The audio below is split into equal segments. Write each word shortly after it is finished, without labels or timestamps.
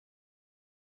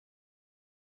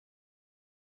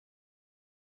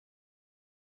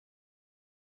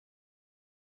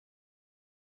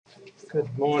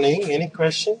Good morning. Any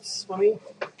questions for me?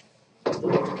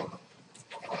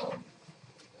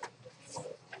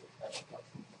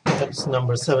 That's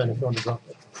number 7 if you want to drop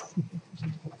it.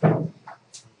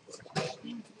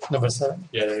 Number 7?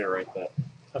 Yeah, I didn't write that.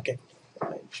 Okay.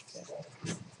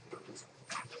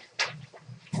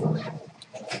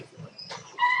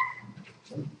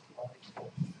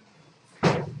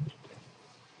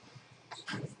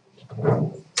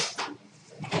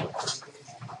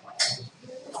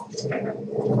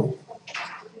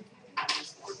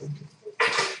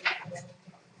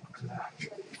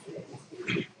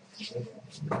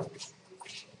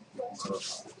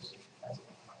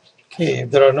 Okay,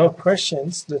 if there are no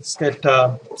questions, let's get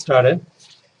started.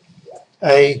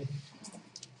 I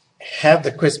have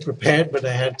the quiz prepared, but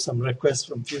I had some requests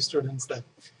from few students that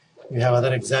we have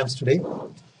other exams today.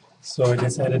 So I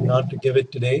decided not to give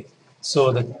it today.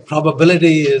 So the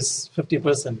probability is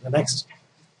 50% the next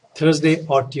Thursday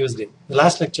or Tuesday. The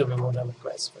last lecture we won't have a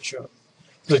quiz for sure.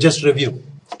 We'll just review.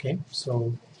 Okay,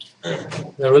 so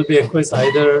there will be a quiz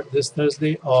either this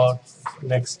Thursday or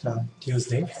next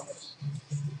Tuesday.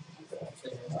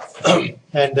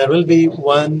 And there will be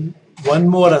one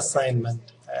more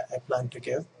assignment I plan to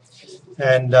give.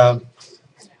 And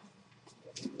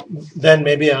then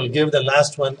maybe I'll give the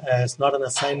last one as not an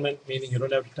assignment, meaning you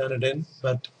don't have to turn it in,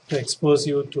 but to expose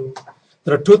you to,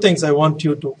 there are two things I want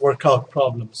you to work out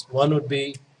problems. One would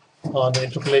be on the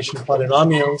interpolation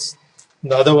polynomials,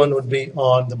 and the other one would be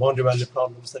on the boundary value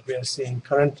problems that we are seeing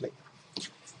currently.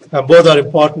 Both are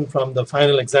important from the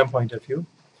final exam point of view,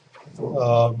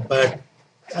 but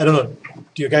I don't know,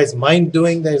 do you guys mind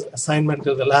doing the assignment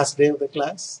till the last day of the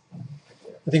class?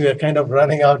 I think we're kind of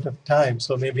running out of time,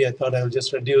 so maybe I thought I'll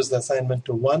just reduce the assignment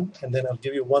to one, and then I'll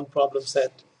give you one problem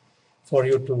set for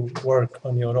you to work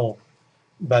on your own.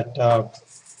 But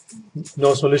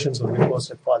no solutions will be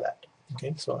posted for that.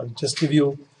 Okay, so I'll just give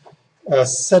you a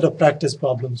set of practice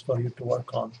problems for you to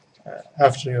work on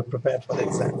after you're prepared for the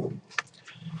exam.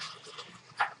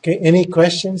 Okay, any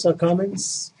questions or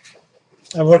comments?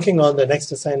 I'm working on the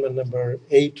next assignment, number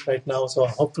 8 right now, so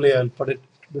hopefully I'll put it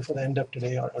before the end of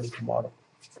today or early tomorrow.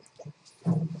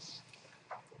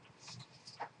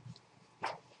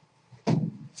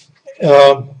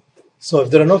 So if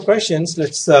there are no questions,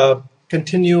 let's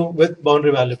continue with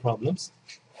boundary value problems.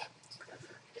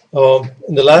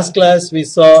 In the last class, we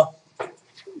saw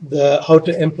how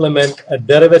to implement a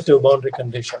derivative boundary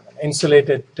condition, an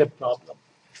insulated tip problem.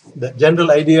 The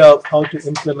general idea of how to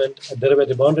implement a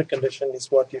derivative boundary condition is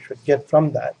what you should get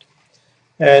from that.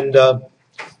 And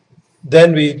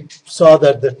then we saw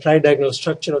that the tridiagonal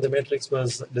structure of the matrix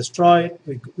was destroyed.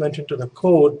 We went into the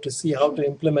code to see how to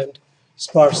implement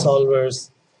sparse solvers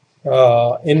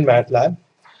in MATLAB.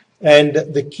 And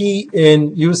the key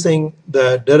in using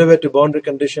the derivative boundary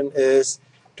condition is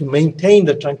to maintain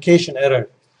the truncation error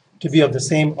to be of the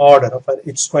same order of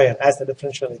its square as the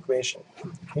differential equation.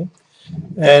 Okay?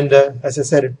 And as I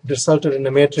said, it resulted in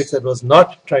a matrix that was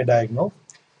not tridiagonal.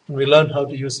 And we learned how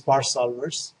to use sparse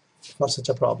solvers for such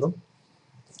a problem.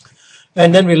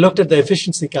 And then we looked at the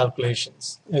efficiency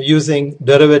calculations using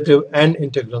derivative and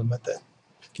integral method.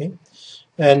 Okay?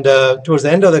 And towards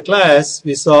the end of the class,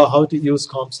 we saw how to use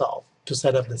COMSOLVE to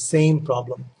set up the same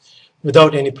problem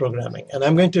without any programming. And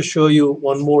I'm going to show you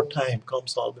one more time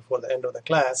COMSOLVE before the end of the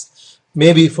class,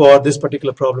 maybe for this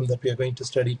particular problem that we are going to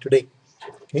study today.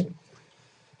 Okay?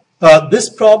 This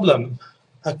problem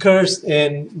occurs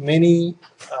in many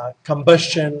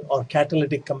combustion or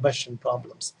catalytic combustion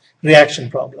problems, reaction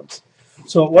problems.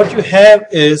 So what you have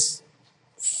is,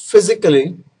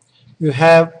 physically, you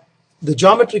have, the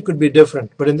geometry could be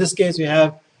different, but in this case you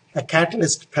have a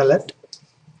catalyst pellet,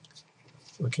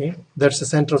 okay, that's the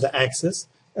center of the axis,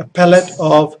 a pellet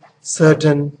of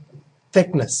certain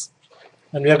thickness,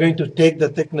 and we are going to take the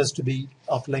thickness to be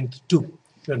of length 2.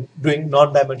 We're doing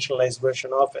non-dimensionalized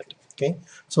version of it. Okay,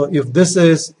 so if this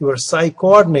is your psi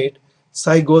coordinate,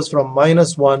 psi goes from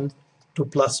 -1 to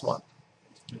 +1.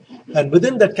 And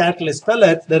within that catalyst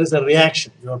pellet, there is a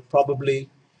reaction. You're probably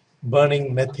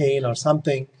burning methane or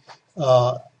something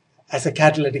as a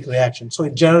catalytic reaction. So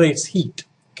it generates heat.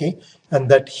 Okay, and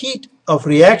that heat of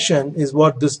reaction is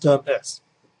what this term is.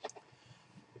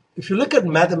 If you look at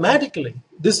mathematically,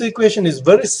 this equation is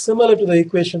very similar to the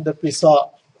equation that we saw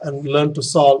and learned to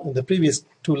solve in the previous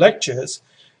 2 lectures,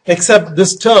 except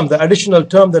this term, the additional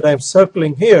term that I'm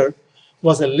circling here,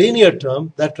 was a linear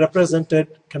term that represented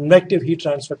convective heat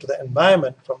transfer to the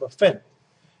environment from a fin.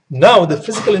 Now the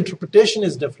physical interpretation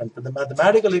is different, but the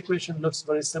mathematical equation looks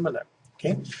very similar.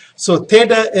 Okay, so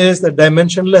theta is the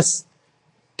dimensionless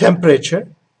temperature,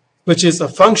 which is a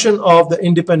function of the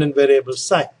independent variable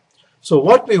psi. So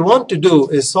what we want to do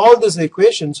is solve this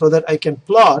equation so that I can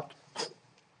plot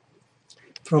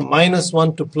from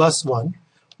 -1 to +1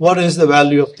 what is the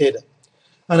value of theta.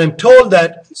 And I'm told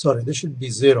that, sorry, this should be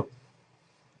 0.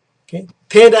 Okay,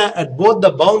 theta at both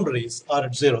the boundaries are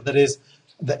at 0. That is,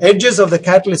 the edges of the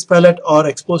catalyst pellet are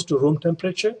exposed to room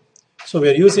temperature. So we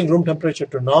are using room temperature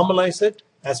to normalize it,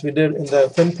 as we did in the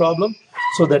fin problem.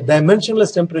 So the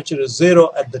dimensionless temperature is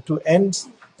 0 at the two ends,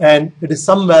 and it is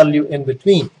some value in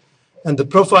between. And the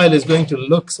profile is going to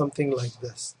look something like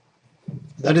this.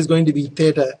 That is going to be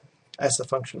theta as a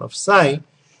function of psi.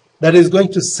 That is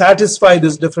going to satisfy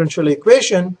this differential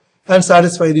equation and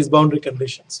satisfy these boundary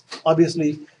conditions.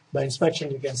 Obviously, by inspection,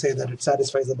 you can say that it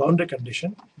satisfies the boundary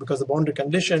condition because the boundary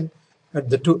condition at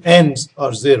the two ends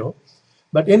are 0.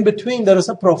 But in between, there is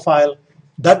a profile.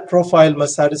 That profile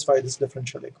must satisfy this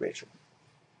differential equation.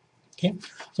 Okay?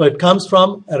 So it comes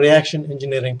from a reaction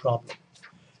engineering problem.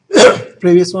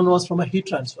 Previous one was from a heat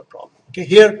transfer problem. Okay?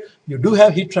 Here, you do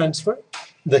have heat transfer.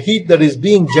 The heat that is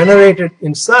being generated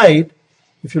inside,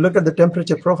 if you look at the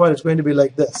temperature profile, it's going to be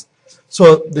like this.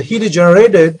 So the heat is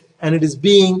generated and it is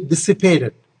being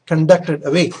dissipated, conducted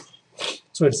away.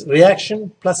 So it's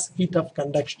reaction plus heat of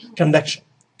conduction.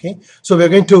 Okay? So we're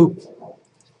going to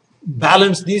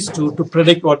balance these two to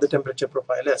predict what the temperature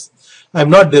profile is. I'm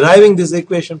not deriving this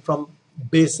equation from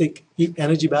basic heat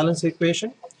energy balance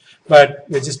equation, but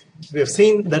we have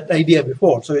seen that idea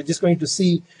before. So we're just going to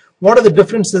see what are the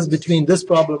differences between this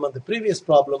problem and the previous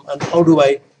problem, and how do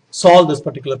I solve this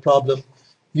particular problem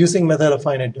using method of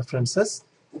finite differences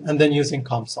and then using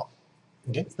COMSOL.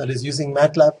 Okay, that is using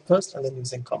MATLAB first and then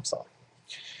using COMSOL.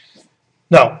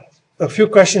 Now, a few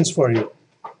questions for you.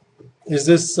 Is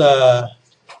this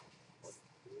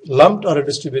lumped or a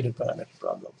distributed parameter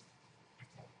problem?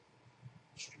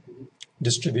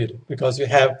 Distributed, because you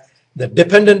have the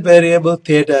dependent variable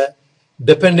theta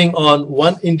depending on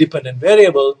one independent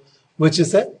variable, which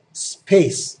is a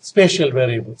spatial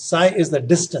variable. Psi is the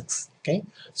distance. Okay,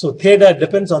 so theta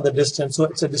depends on the distance, so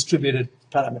it's a distributed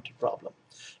parameter problem.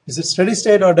 Is it steady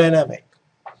state or dynamic?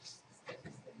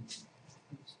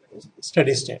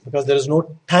 Steady state, because there is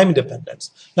no time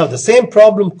dependence. Now, the same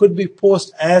problem could be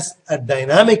posed as a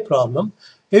dynamic problem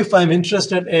if I'm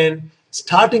interested in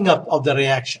starting up of the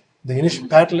reaction. The initial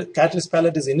catalyst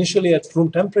pellet is initially at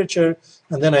room temperature,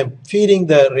 and then I'm feeding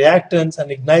the reactants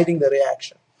and igniting the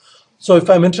reaction. So if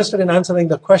I'm interested in answering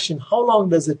the question, how long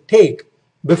does it take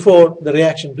before the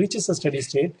reaction reaches a steady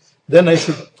state, then I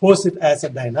should pose it as a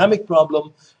dynamic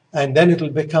problem, and then it will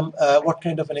become, what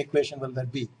kind of an equation will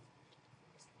that be?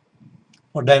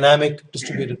 Or dynamic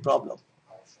distributed problem.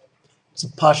 It's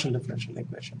a partial differential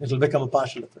equation. It will become a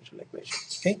partial differential equation.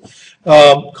 Okay,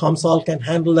 COMSOL can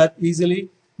handle that easily.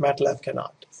 MATLAB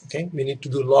cannot. Okay, we need to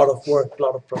do a lot of work, a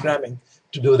lot of programming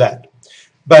to do that.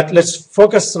 But let's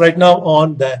focus right now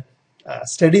on the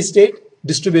steady state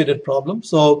distributed problem.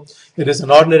 So it is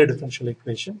an ordinary differential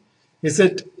equation. Is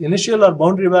it initial or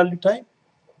boundary value type?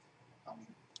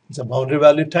 It's a boundary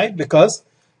value type because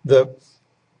the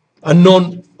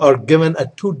unknown are given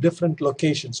at two different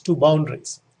locations, two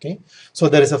boundaries. Okay, so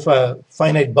there is a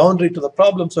finite boundary to the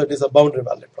problem, so it is a boundary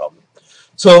value problem.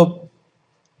 So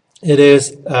it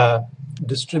is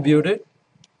distributed,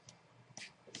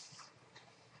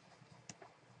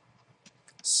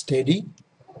 steady,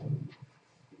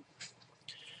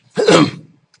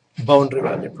 boundary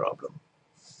value problem.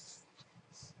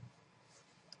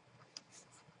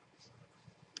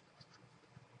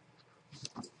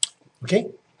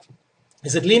 Okay,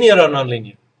 is it linear or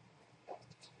nonlinear?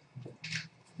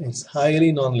 It's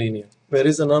highly nonlinear. Where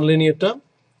is the nonlinear term?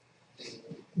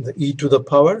 The e to the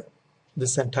power,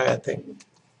 this entire thing.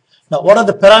 Now, what are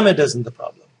the parameters in the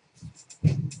problem?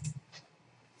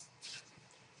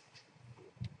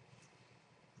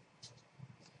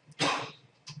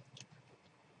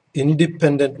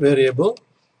 Independent variable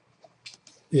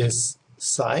is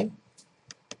psi.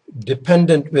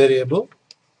 Dependent variable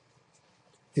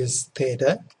is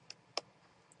theta.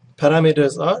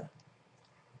 Parameters are,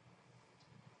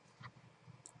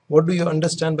 what do you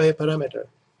understand by a parameter?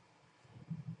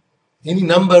 Any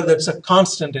number that's a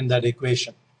constant in that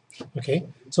equation. Okay,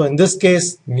 so in this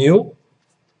case, mu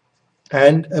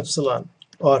and epsilon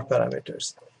are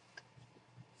parameters.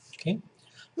 Okay.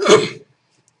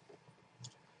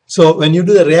 So when you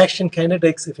do the reaction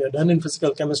kinetics, if you're done in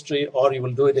physical chemistry, or you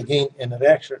will do it again in a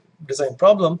reaction design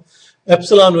problem,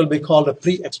 epsilon will be called a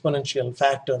pre-exponential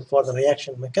factor for the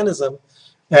reaction mechanism,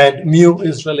 and mu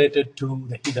is related to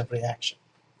the heat of reaction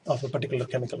of a particular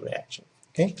chemical reaction.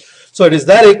 Okay, so it is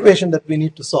that equation that we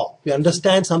need to solve. We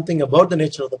understand something about the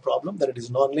nature of the problem, that it is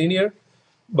nonlinear,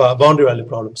 boundary value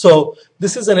problem. So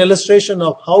this is an illustration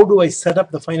of how do I set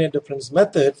up the finite difference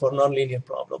method for nonlinear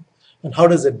problem, and how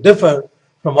does it differ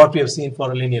from what we have seen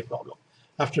for a linear problem.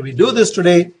 After we do this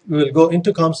today, we will go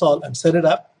into COMSOL and set it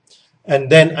up, and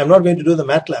then I'm not going to do the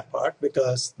MATLAB part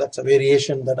because that's a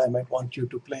variation that I might want you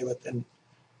to play with in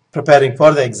preparing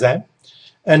for the exam.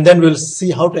 And then we'll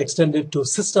see how to extend it to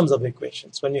systems of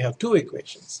equations when you have two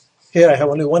equations. Here I have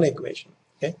only one equation.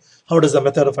 Okay, how does the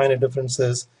method of finite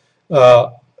differences,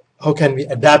 how can we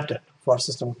adapt it for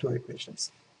system of two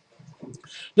equations?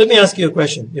 Let me ask you a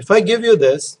question. If I give you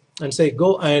this and say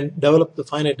go and develop the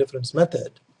finite difference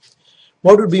method,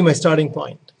 what would be my starting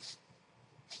point?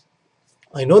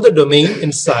 I know the domain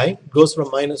in psi goes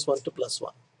from -1 to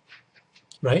 +1,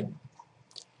 right?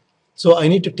 So I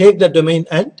need to take that domain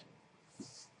and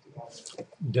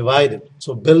divide it.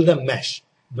 So build a mesh,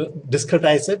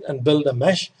 discretize it and build a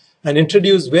mesh and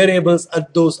introduce variables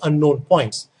at those unknown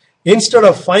points. Instead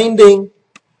of finding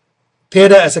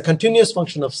theta as a continuous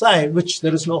function of psi, which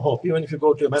there is no hope. Even if you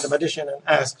go to a mathematician and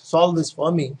ask, solve this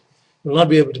for me, you will not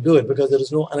be able to do it because there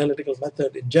is no analytical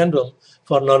method in general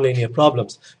for nonlinear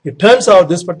problems. It turns out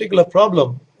this particular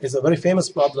problem is a very famous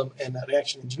problem in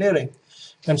reaction engineering.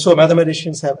 And so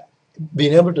mathematicians have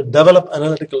been able to develop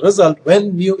analytical result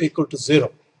when mu equal to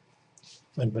 0.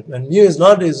 But when mu is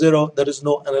not 0, there is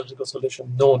no analytical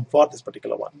solution known for this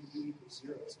particular one.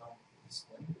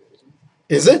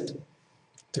 Is it?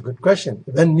 It's a good question.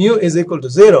 When mu is equal to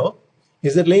 0,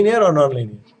 is it linear or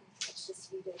nonlinear?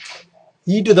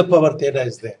 E to the power theta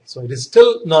is there. So it is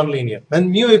still nonlinear.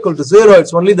 When mu equal to 0,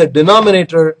 it's only the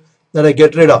denominator that I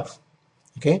get rid of.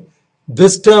 Okay?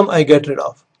 This term I get rid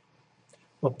of.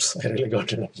 Oops, I really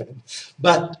got rid of it.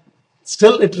 But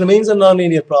still it remains a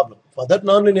nonlinear problem. For that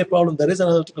nonlinear problem, there is an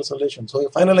analytical solution. So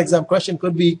your final exam question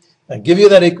could be, I give you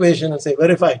that equation and say,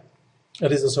 verify.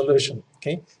 That is the solution.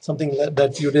 Okay? Something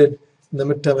that you did in the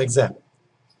midterm exam.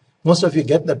 Most of you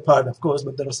get that part, of course,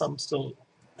 but there are some still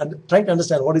trying to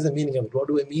understand what is the meaning of it. What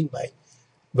do I mean by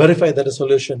verify that a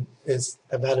solution is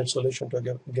a valid solution to a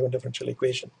given differential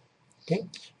equation? Okay?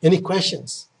 Any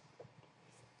questions?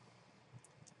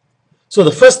 So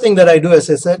the first thing that I do, as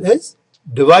I said, is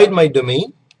divide my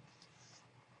domain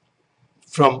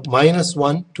from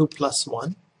 -1 to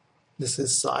 +1. This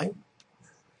is psi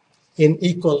in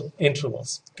equal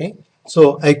intervals. Okay?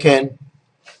 So I can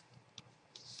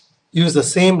use the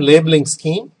same labeling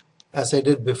scheme as I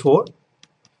did before,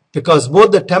 because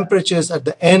both the temperatures at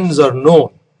the ends are known.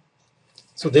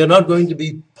 So they are not going to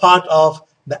be part of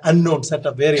the unknown set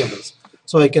of variables.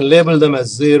 So I can label them as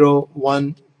 0,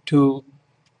 1, 2,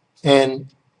 n,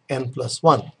 n plus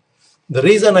 1. The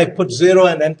reason I put 0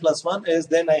 and n plus 1 is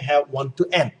then I have 1 to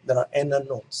n. There are n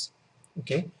unknowns.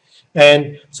 Okay?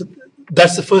 And so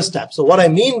that's the first step. So what I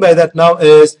mean by that now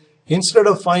is, instead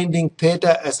of finding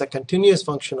theta as a continuous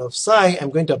function of psi, I'm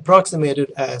going to approximate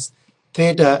it as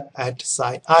theta at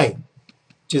psi I,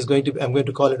 which is going to be, I'm going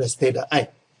to call it as theta I.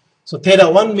 So theta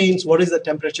 1 means what is the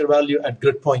temperature value at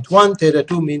grid point 1, theta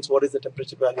 2 means what is the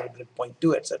temperature value at grid point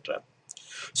 2, etc.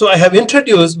 So I have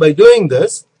introduced, by doing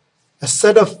this, a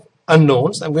set of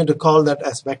unknowns. I'm going to call that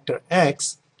as vector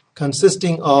x,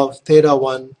 consisting of theta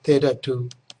 1, theta 2,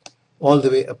 all the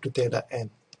way up to theta n.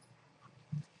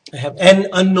 I have n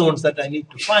unknowns that I need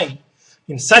to find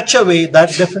in such a way that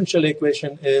differential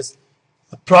equation is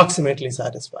approximately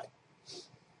satisfied.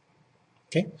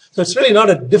 Okay, so it's really not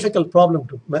a difficult problem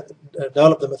to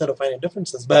develop the method of finite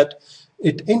differences, but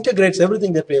it integrates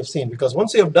everything that we have seen, because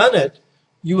once you have done it,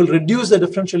 you will reduce the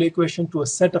differential equation to a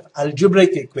set of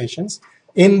algebraic equations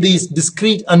in these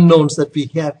discrete unknowns that we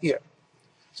have here.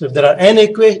 So if there are n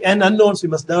unknowns, we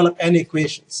must develop n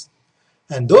equations.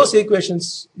 And those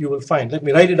equations you will find. Let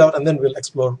me write it out and then we'll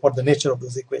explore what the nature of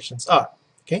those equations are.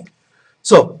 Okay,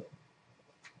 so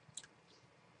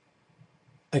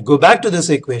I go back to this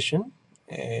equation,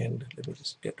 and let me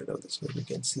just get rid of this so we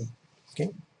can see. Okay,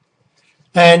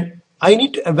 and I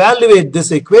need to evaluate this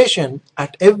equation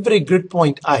at every grid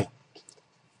point I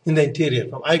in the interior,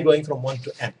 from I going from 1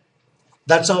 to n.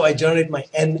 That's how I generate my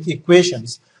n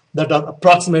equations that are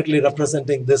approximately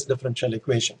representing this differential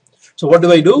equation. So what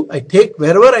do? I take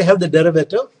wherever I have the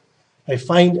derivative, I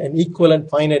find an equivalent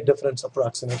finite difference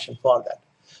approximation for that.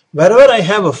 Wherever I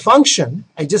have a function,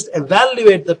 I just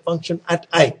evaluate that function at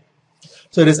I.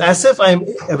 So it is as if I am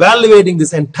evaluating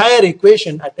this entire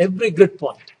equation at every grid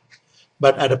point.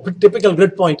 But at a typical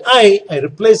grid point I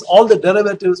replace all the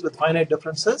derivatives with finite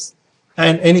differences,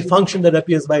 and any function that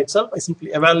appears by itself, I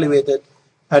simply evaluate it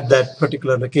at that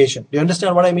particular location. Do you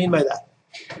understand what I mean by that?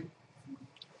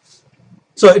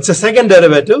 So it's a second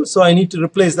derivative, so I need to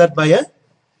replace that by a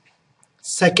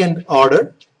second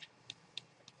order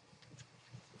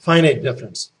finite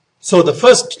difference. So the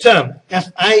first term,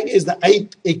 fi is the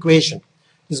ith equation,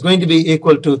 is going to be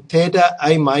equal to theta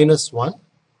I minus 1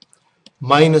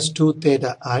 minus 2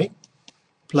 theta I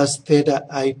plus theta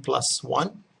I plus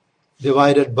 1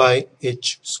 divided by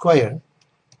h square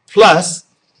plus,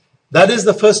 that is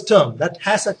the first term that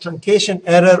has a truncation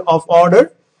error of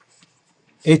order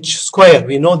h square.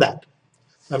 We know that.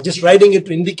 I'm just writing it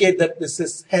to indicate that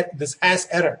this has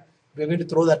error. We're going to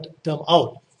throw that term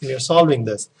out when you're solving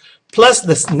this. Plus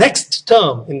this next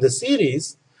term in the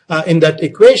series, in that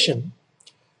equation,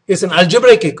 is an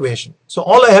algebraic equation. So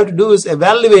all I have to do is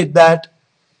evaluate that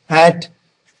at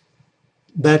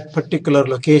that particular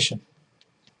location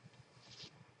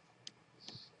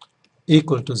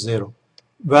equal to 0,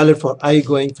 valid for I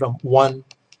going from 1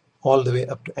 all the way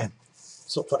up to n.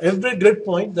 So for every grid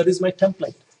point, that is my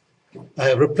template. I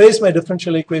have replaced my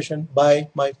differential equation by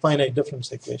my finite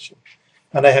difference equation.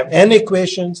 And I have n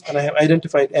equations, and I have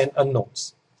identified n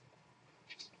unknowns.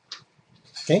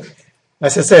 Okay?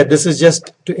 As I said, this is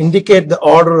just to indicate the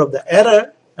order of the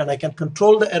error, and I can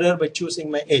control the error by choosing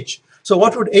my h. So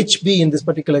what would h be in this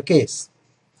particular case?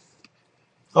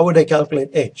 How would I calculate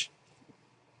h?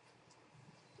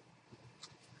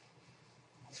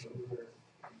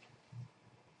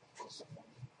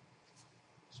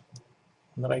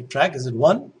 On the right track, is it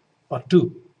 1 or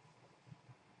 2?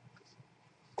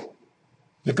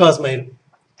 Because my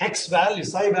x value,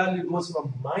 psi value goes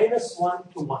from minus 1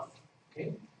 to 1.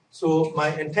 Okay? So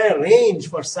my entire range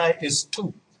for psi is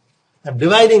 2. I'm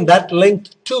dividing that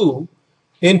length 2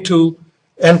 into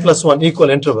n plus 1 equal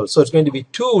intervals. So it's going to be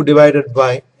 2 divided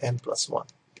by n plus 1.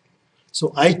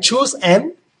 So I choose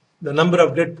n, the number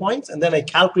of grid points, and then I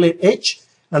calculate h,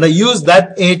 and I use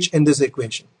that h in this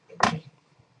equation.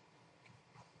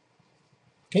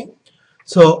 Okay?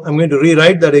 So I'm going to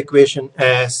rewrite that equation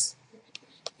as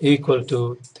equal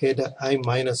to theta I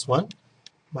minus 1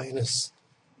 minus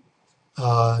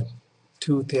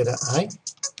 2 theta I.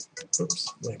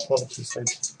 Oops, my apologies.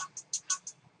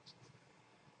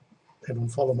 I don't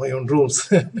follow my own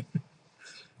rules.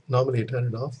 Normally I turn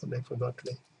it off, but I forgot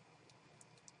today.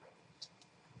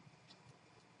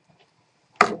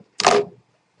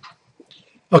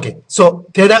 Okay, so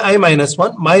theta I minus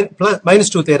 1 minus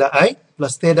 2 theta I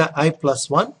plus theta I plus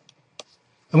 1.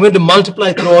 I'm going to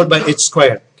multiply throughout by h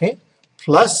squared, okay?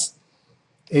 Plus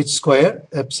h squared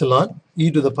epsilon e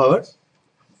to the power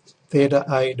theta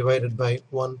I divided by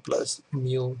 1 plus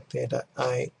mu theta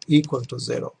I equal to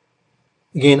 0.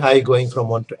 Again, I going from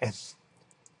 1 to n.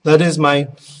 That is my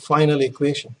final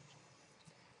equation.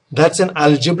 That's an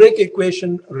algebraic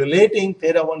equation relating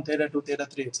theta 1, theta 2, theta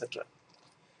 3, etc.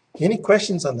 Any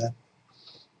questions on that?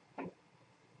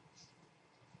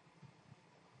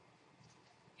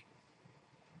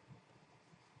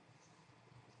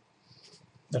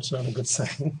 That's not a good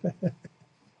sign.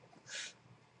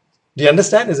 Do you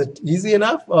understand? Is it easy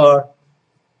enough? Or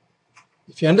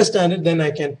if you understand it, then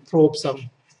I can probe some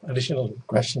additional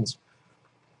questions.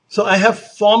 So I have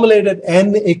formulated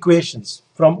n equations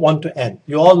from 1 to n.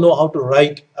 You all know how to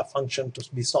write a function to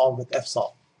be solved with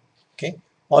fsolve. Okay?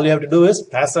 All you have to do is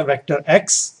pass a vector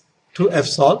x to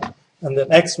fsolve, and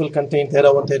then x will contain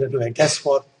theta 1, theta 2, I guess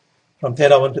from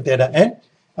theta 1 to theta n,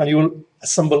 and you will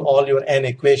assemble all your n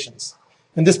equations.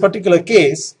 In this particular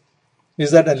case,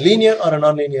 is that a linear or a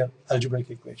nonlinear algebraic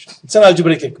equation? It's an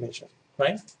algebraic equation,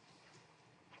 right?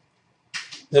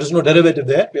 There is no derivative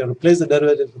there. We have replaced the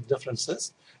derivative with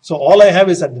differences. So all I have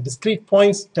is at the discrete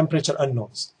points, temperature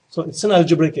unknowns. So it's an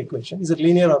algebraic equation. Is it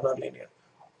linear or nonlinear?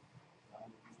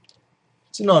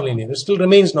 It's nonlinear. It still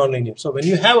remains nonlinear. So when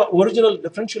you have an original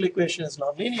differential equation is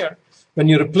nonlinear, when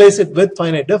you replace it with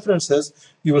finite differences,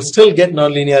 you will still get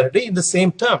nonlinearity in the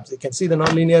same terms. You can see the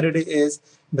nonlinearity is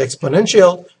the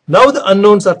exponential. Now the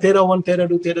unknowns are theta 1, theta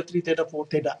 2, theta 3, theta 4,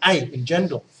 theta I in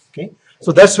general. Okay,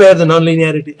 so that's where the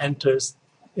nonlinearity enters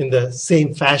in the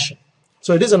same fashion.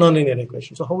 So it is a nonlinear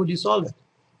equation. So how would you solve it?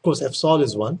 Of course, fsolve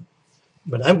is 1,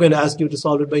 but I'm going to ask you to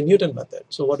solve it by Newton method.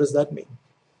 So what does that mean?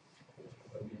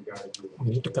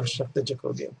 We need to construct the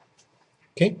Jacobian.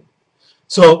 Okay,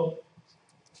 so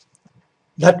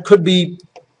that could be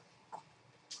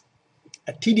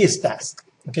a tedious task,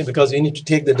 okay, because you need to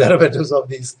take the derivatives of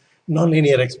these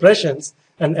nonlinear expressions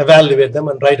and evaluate them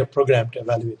and write a program to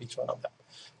evaluate each one of them.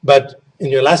 But in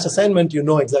your last assignment, you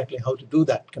know exactly how to do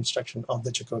that construction of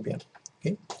the Jacobian.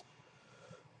 Okay,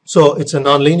 so it's a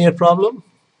nonlinear problem.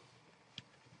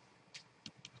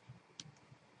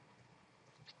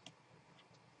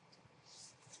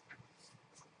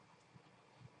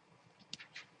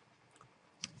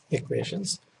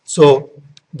 Equations. So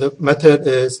the method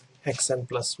is xn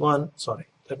plus 1, sorry,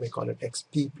 let me call it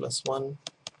xp plus 1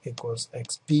 equals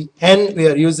x. P n we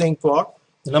are using for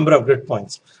the number of grid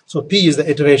points. So P is the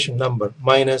iteration number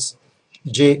minus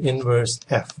J inverse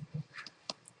F.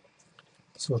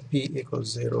 So P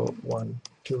equals 0, 1,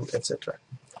 2, etc.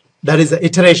 That is the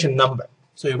iteration number.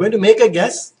 So you're going to make a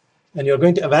guess and you're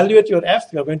going to evaluate your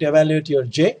F, you're going to evaluate your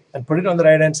J and put it on the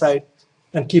right hand side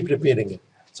and keep repeating it.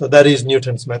 So that is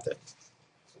Newton's method.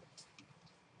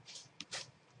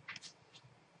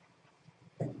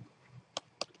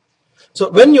 So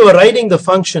when you are writing the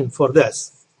function for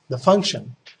this, the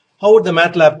function, how would the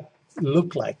MATLAB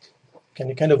look like? Can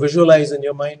you kind of visualize in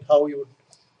your mind how you would?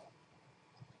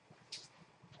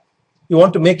 You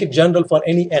want to make it general for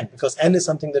any n because n is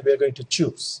something that we are going to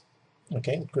choose.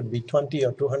 Okay, it could be 20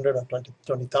 or 200 or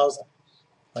 20,000,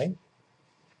 right?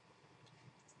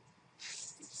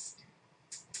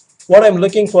 What I'm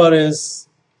looking for is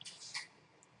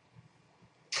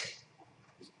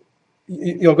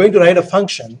you're going to write a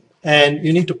function and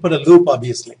you need to put a loop,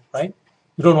 obviously, right?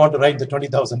 You don't want to write the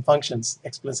 20,000 functions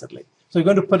explicitly. So you're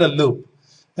going to put a loop.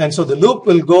 And so the loop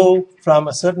will go from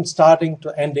a certain starting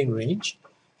to ending range,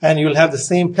 and you'll have the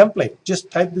same template. Just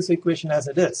type this equation as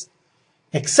it is.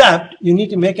 Except you need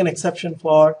to make an exception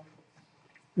for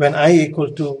when I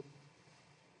equal to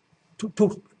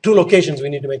two locations, we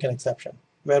need to make an exception.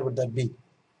 Where would that be?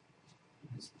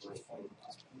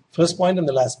 First point and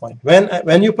the last point.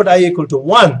 When you put I equal to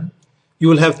 1, you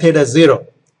will have theta 0.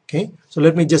 Okay, so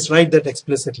let me just write that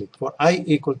explicitly. For I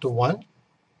equal to 1,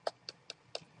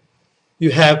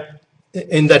 you have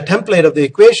in the template of the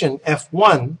equation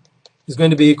F1 is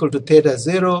going to be equal to theta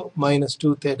 0 minus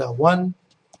 2 theta 1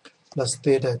 plus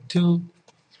theta 2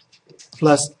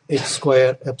 plus h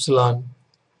square epsilon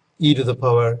e to the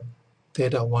power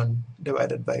theta 1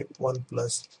 divided by 1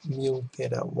 plus mu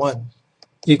theta 1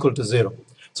 equal to 0.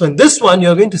 So in this one,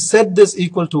 you're going to set this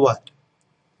equal to what?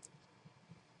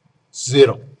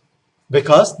 0.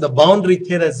 Because the boundary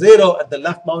theta 0 at the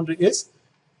left boundary is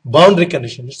boundary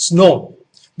condition. It's known.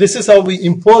 This is how we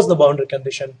impose the boundary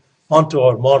condition onto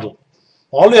our model.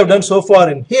 All we have done so far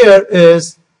in here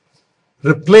is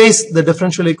replace the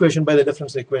differential equation by the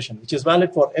differential equation, which is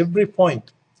valid for every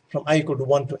point from I equal to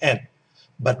 1 to n.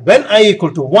 But when I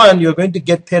equal to 1, you're going to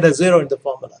get theta 0 in the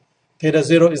formula. Theta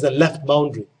 0 is the left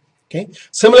boundary. Okay.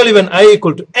 Similarly, when I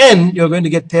equal to n, you're going to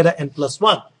get theta n plus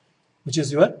 1, which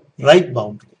is your right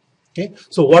boundary. Okay.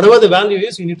 So whatever the value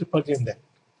is, you need to plug in there.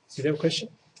 Do you have a question?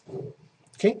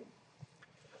 Okay.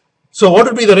 So what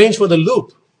would be the range for the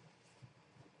loop?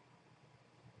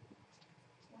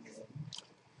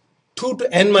 2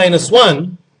 to n minus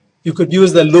 1, you could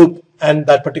use the loop and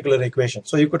that particular equation.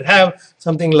 So you could have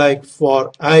something like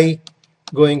for I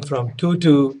going from 2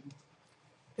 to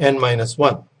n minus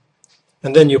 1.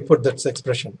 And then you put that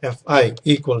expression Fi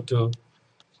equal to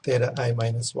theta I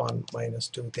minus 1 minus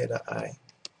 2 theta I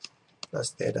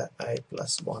plus theta I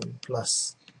plus 1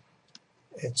 plus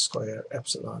h square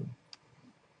epsilon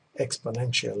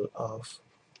exponential of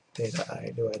theta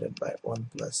I divided by 1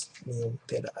 plus mu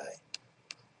theta I.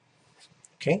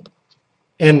 Okay,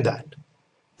 end that.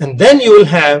 And then you will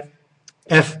have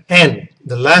Fn,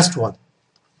 the last one.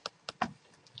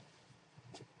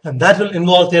 And that will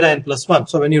involve theta n plus 1.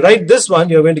 So when you write this one,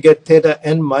 you're going to get theta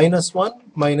n minus 1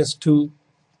 minus 2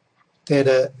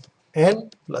 theta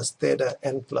n plus theta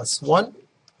n plus 1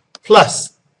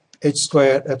 plus h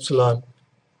square epsilon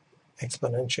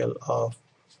exponential of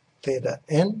theta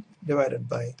n divided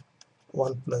by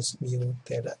 1 plus mu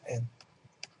theta n.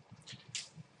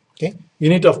 Okay. You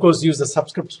need to, of course, use the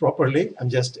subscripts properly. I'm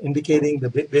just indicating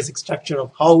the basic structure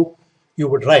of how you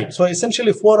would write. So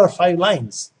essentially 4 or 5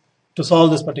 lines to solve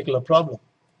this particular problem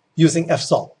using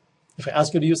FSOLVE. If I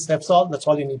ask you to use FSOLVE, that's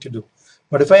all you need to do.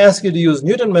 But if I ask you to use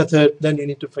Newton method, then you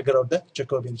need to figure out the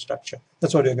Jacobian structure.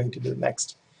 That's what you're going to do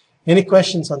next. Any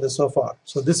questions on this so far?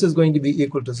 So this is going to be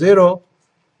equal to 0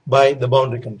 by the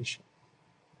boundary condition.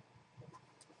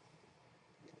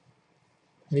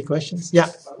 Any questions? Yeah.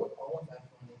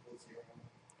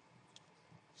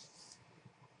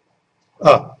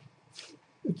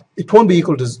 It won't be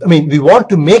equal to, I mean, we want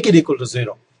to make it equal to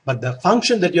 0, but the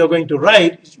function that you're going to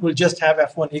write will just have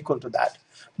f1 equal to that.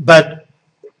 But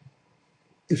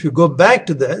if you go back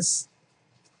to this,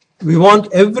 we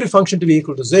want every function to be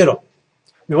equal to 0.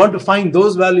 We want to find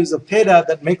those values of theta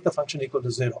that make the function equal to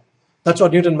 0. That's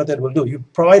what Newton method will do. You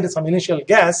provide some initial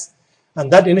guess,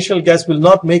 and that initial guess will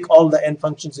not make all the n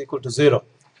functions equal to 0.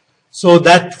 So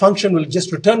that function will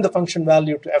just return the function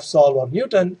value to FSOLVE or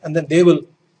Newton, and then they will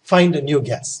find a new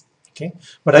guess. Okay,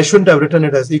 but I shouldn't have written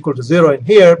it as equal to 0 in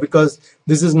here because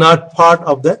this is not part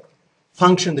of the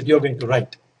function that you're going to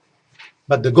write.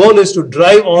 But the goal is to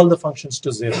drive all the functions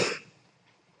to 0.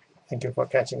 Thank you for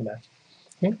catching that.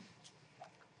 Okay.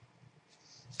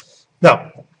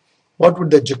 Now, what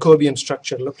would the Jacobian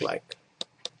structure look like?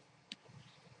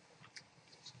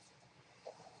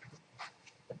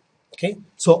 Okay,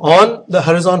 so on the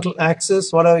horizontal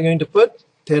axis, what are we going to put?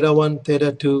 Theta 1,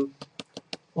 theta 2,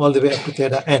 all the way up to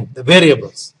theta n, the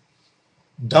variables.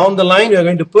 Down the line, we are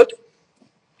going to put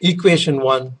equation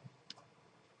 1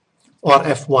 or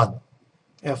F1,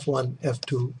 F1,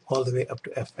 F2, all the way up to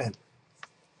Fn.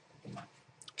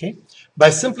 Okay, by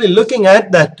simply looking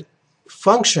at that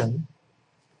function,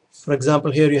 for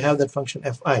example, here you have that function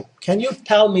fi. Can you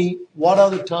tell me what are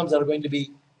the terms that are going to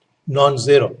be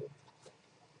non-zero?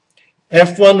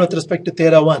 F1 with respect to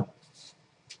theta 1.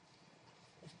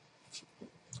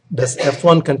 Does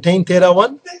F1 contain theta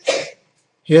 1?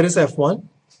 Here is F1.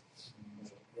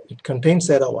 It contains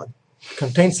theta 1. It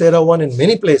contains theta 1 in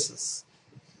many places.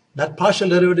 That partial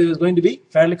derivative is going to be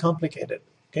fairly complicated.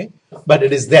 Okay, but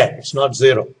it is there. It's not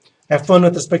zero. F1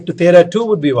 with respect to theta 2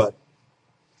 would be what?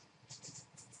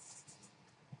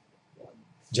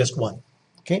 Just 1.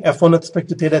 Okay, F1 with respect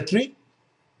to theta 3,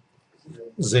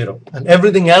 0. And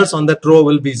everything else on that row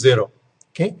will be 0.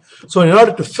 Okay, so in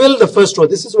order to fill the first row,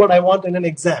 this is what I want in an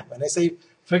exam. When I say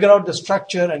figure out the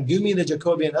structure and give me the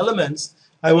Jacobian elements,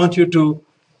 I want you to,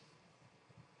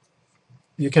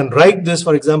 you can write this,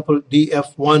 for example,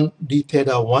 df1 d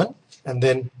theta 1, and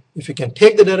then if you can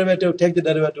take the derivative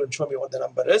and show me what the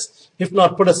number is. If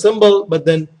not, put a symbol, but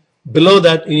then below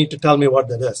that you need to tell me what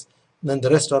that is. And then the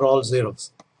rest are all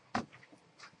zeros.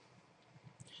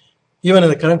 Even in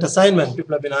the current assignment,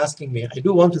 people have been asking me, I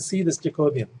do want to see this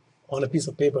Jacobian on a piece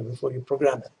of paper before you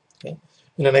program it. Okay?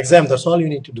 In an exam, that's all you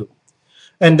need to do.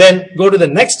 And then go to the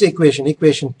next equation,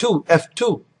 equation 2,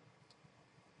 F2.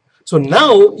 So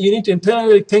now you need to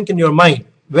internally think in your mind,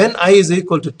 when I is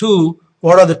equal to 2,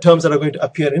 what are the terms that are going to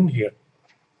appear in here?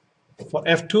 For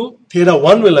F2, theta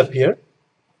 1 will appear,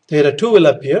 theta 2 will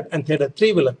appear, and theta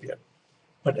 3 will appear.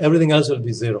 But everything else will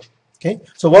be 0. Okay?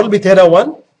 So what will be theta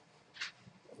 1?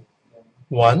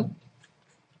 1.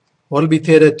 What will be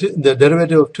theta 2? The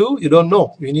derivative of 2? You don't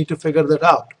know. You need to figure that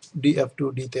out.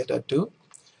 df2 d theta 2.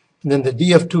 And then the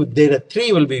df2 theta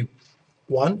 3 will be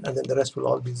 1, and then the rest will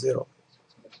all be 0.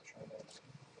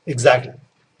 Exactly.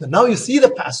 And now you see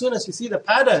as soon as you see the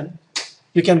pattern,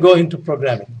 you can go into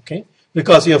programming, okay?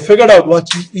 Because you have figured out what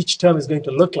each term is going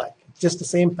to look like. It's just the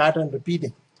same pattern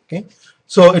repeating, okay?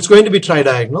 So it's going to be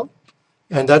tridiagonal,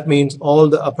 and that means all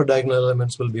the upper diagonal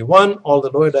elements will be 1, all the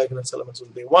lower diagonal elements will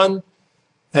be 1,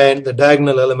 and the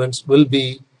diagonal elements will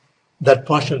be that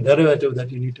partial derivative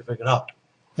that you need to figure out.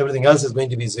 Everything else is going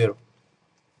to be 0.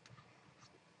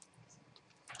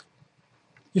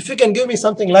 If you can give me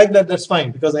something like that, that's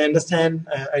fine, because I understand,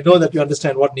 I know that you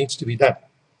understand what needs to be done.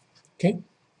 Okay.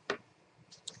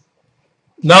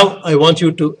 Now I want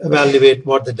you to evaluate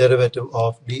what the derivative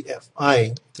of dfi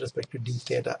with respect to d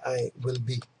theta I will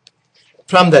be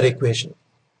from that equation.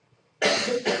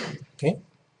 Okay.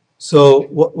 So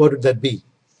what would that be?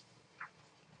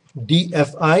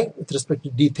 dfi with respect to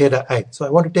d theta I. So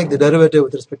I want to take the derivative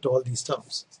with respect to all these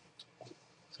terms.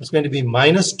 So it's going to be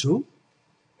minus 2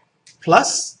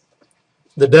 plus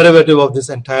the derivative of this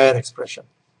entire expression.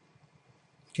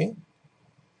 Okay.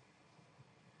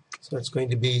 So it's going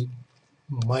to be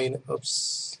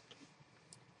minus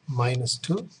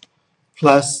 2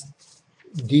 plus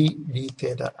d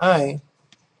theta I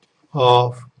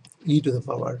of e to the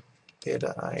power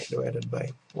theta I divided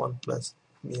by 1 plus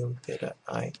mu theta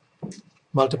I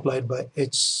multiplied by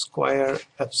h square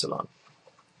epsilon.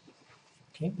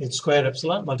 Okay, h square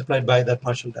epsilon multiplied by that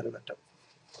partial derivative.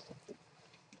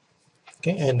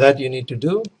 Okay, and that you need to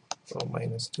do. So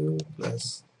minus 2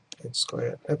 plus h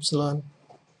square epsilon.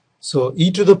 So e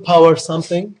to the power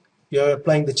something, you're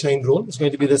applying the chain rule, it's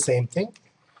going to be the same thing.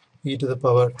 E to the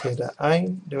power theta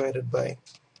I divided by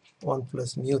 1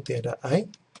 plus mu theta I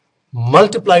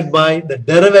multiplied by the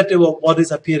derivative of what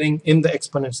is appearing in the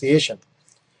exponentiation.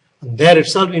 And there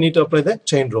itself you need to apply the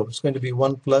chain rule. It's going to be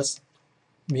 1 plus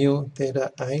mu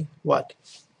theta I what?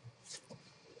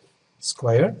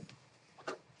 Square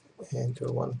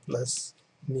into 1 plus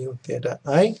mu theta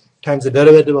I times the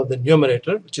derivative of the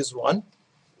numerator, which is 1,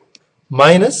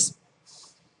 minus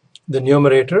the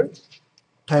numerator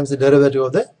times the derivative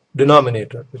of the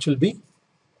denominator, which will be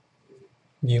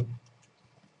mu.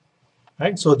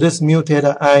 Right? So this mu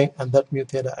theta I and that mu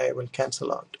theta I will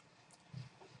cancel out.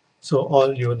 So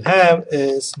all you will have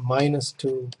is minus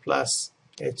 2 plus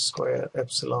h square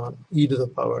epsilon e to the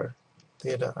power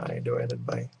theta I divided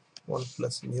by 1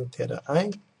 plus mu theta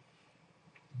I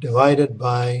divided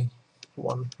by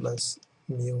 1 plus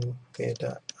mu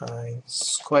theta I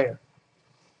square.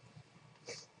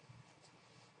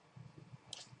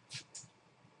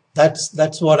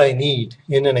 That's what I need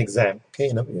in an exam. Okay,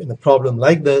 in a problem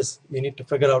like this, you need to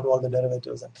figure out all the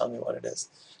derivatives and tell me what it is.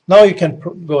 Now you can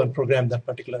go and program that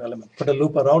particular element. Put a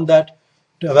loop around that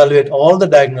to evaluate all the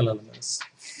diagonal elements.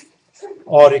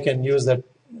 Or you can use that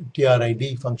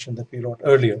TRID function that we wrote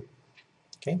earlier.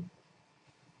 Okay.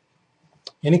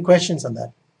 Any questions on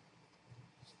that?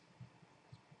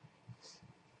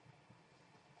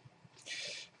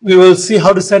 We will see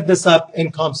how to set this up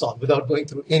in COMSOL without going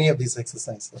through any of these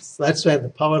exercises. That's where the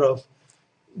power of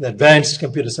the advanced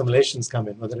computer simulations come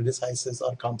in, whether it is HYSYS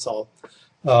or COMSOL,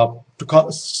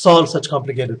 to solve such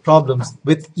complicated problems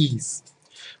with ease.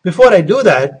 Before I do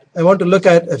that, I want to look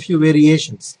at a few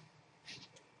variations.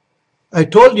 I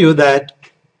told you that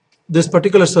this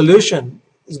particular solution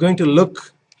is going to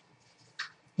look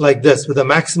like this with a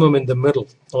maximum in the middle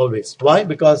always. Why?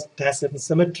 Because it has certain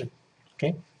symmetry.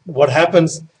 Okay. What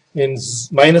happens in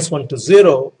 -1 to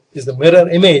 0 is the mirror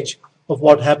image of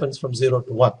what happens from 0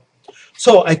 to 1.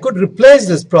 So I could replace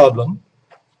this problem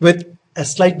with a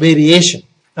slight variation.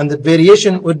 And the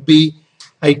variation would be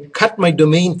I cut my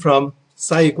domain from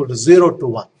psi equal to 0 to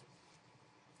 1.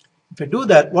 If I do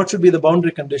that, what should be the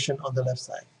boundary condition on the left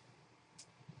side?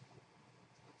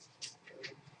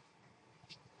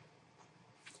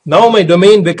 Now my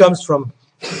domain becomes from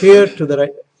here to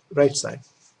the right side.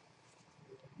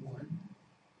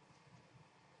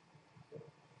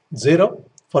 0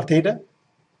 for theta.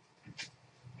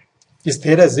 Is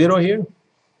theta 0 here?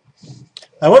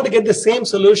 I want to get the same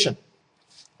solution.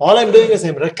 All I'm doing is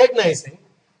I'm recognizing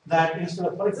that instead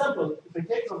of, for example, if I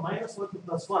take from -1 to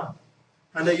 +1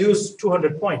 and I use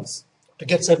 200 points to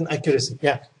get certain accuracy.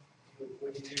 Yeah.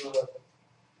 When you do theta,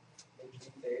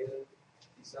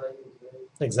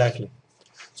 Exactly.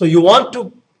 So you want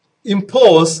to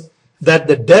impose that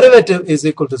the derivative is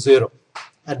equal to 0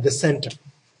 at the center.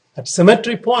 At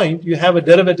symmetry point, you have a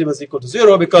derivative is equal to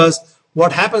 0 because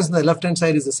what happens on the left-hand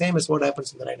side is the same as what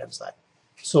happens on the right-hand side.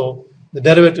 So the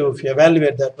derivative, if you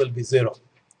evaluate that, will be 0.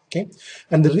 Okay?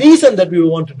 And the reason that we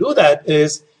want to do that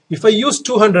is if I use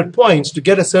 200 points to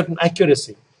get a certain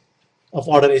accuracy of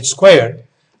order h squared,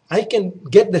 I can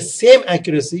get the same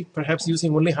accuracy perhaps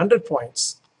using only 100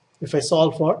 points if I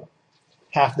solve for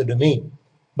half the domain.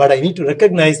 But I need to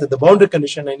recognize that the boundary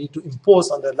condition I need to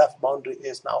impose on the left boundary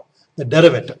is now the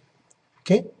derivative.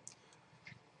 Okay?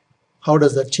 How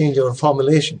does that change our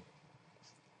formulation?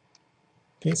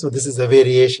 Okay, so this is a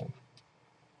variation.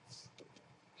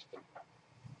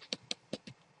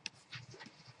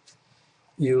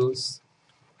 Use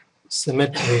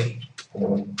symmetry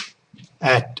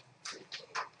at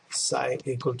psi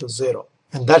equal to 0.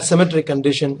 And that symmetry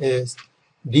condition is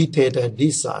d theta d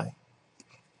psi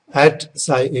at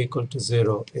psi equal to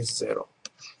 0 is 0.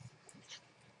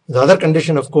 The other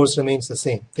condition, of course, remains the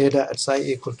same. Theta at psi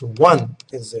equal to 1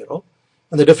 is 0.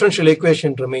 And the differential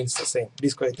equation remains the same. D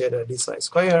square theta d psi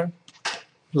square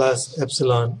plus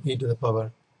epsilon e to the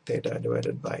power theta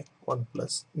divided by 1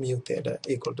 plus mu theta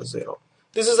equal to 0.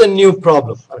 This is a new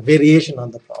problem, a variation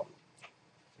on the problem.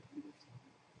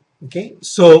 Okay,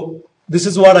 so this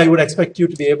is what I would expect you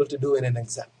to be able to do in an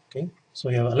exam. Okay, so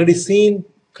you have already seen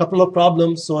a couple of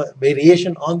problems, so a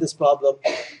variation on this problem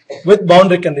with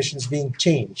boundary conditions being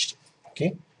changed.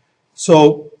 Okay,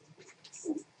 so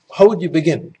how would you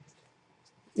begin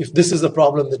if this is the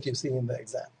problem that you see in the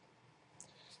exam?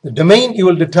 The domain you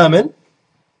will determine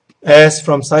as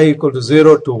from psi equal to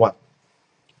 0 to 1.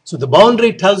 So the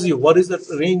boundary tells you what is the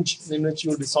range in which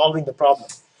you will be solving the problem.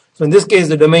 So in this case,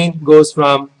 the domain goes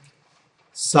from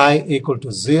psi equal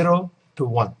to 0 to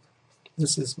 1.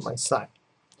 This is my psi.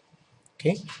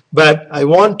 Okay, but I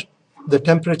want the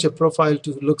temperature profile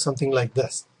to look something like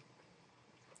this,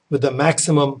 with the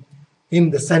maximum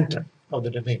in the center of the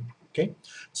domain. Okay,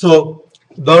 so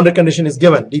the boundary condition is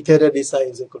given, d theta d psi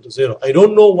is equal to 0. I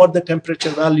don't know what the temperature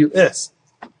value is.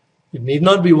 It need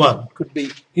not be 1. Could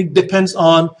be. It depends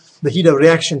on the heat of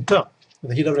reaction term. If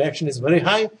the heat of reaction is very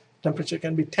high, temperature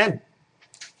can be 10.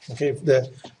 Okay, if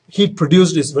the heat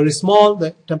produced is very small,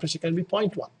 the temperature can be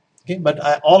 0.1. Okay, but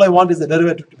all I want is the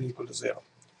derivative to be equal to 0.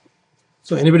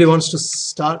 So anybody wants to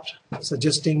start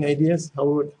suggesting ideas?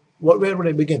 Where would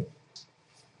I begin?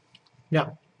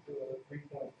 Yeah.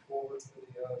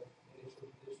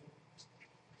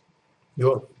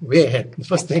 You're way ahead. The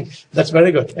first thing, that's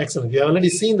very good. Excellent. You have already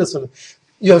seen this one.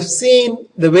 You have seen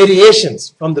the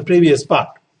variations from the previous part.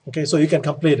 Okay, so you can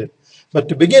complete it. But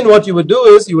to begin, what you would do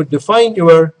is you would define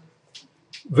your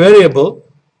variable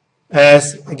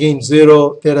as, again,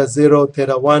 0,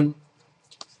 theta 1.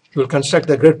 You will construct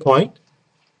the grid point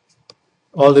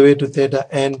all the way to theta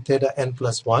n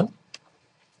plus 1.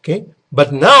 Okay,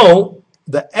 but now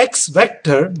the x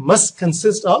vector must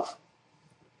consist of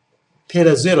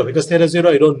theta 0, because theta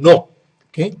 0 I don't know.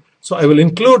 Okay, so I will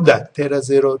include that theta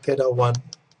 0, theta 1,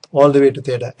 all the way to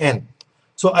theta n.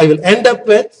 So I will end up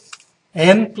with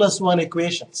n plus 1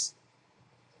 equations.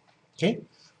 Okay,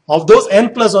 of those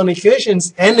n plus 1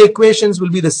 equations, n equations will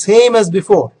be the same as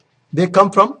before. They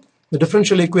come from the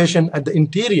differential equation at the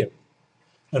interior.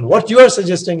 And what you are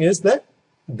suggesting is that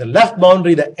the left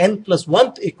boundary, the n plus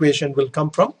 1th equation, will come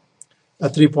from a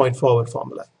 3-point forward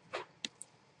formula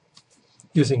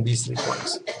using these 3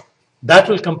 points. That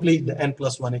will complete the n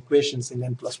plus 1 equations in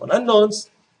n plus 1 unknowns.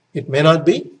 It may not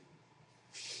be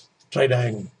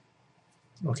tridiagonal.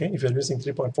 Okay, if you're using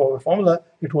 3-point forward formula,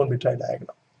 it won't be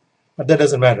tridiagonal. But that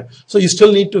doesn't matter. So you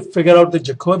still need to figure out the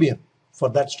Jacobian for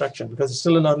that structure because it's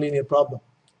still a nonlinear problem.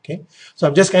 Okay, so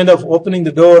I'm just kind of opening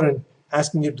the door and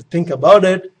asking you to think about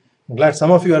it. I'm glad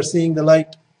some of you are seeing the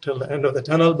light till the end of the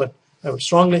tunnel, but I would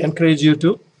strongly encourage you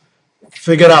to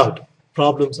figure out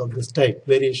problems of this type,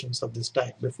 variations of this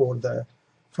type before the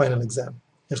final exam.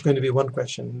 There's going to be one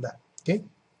question in that. Okay.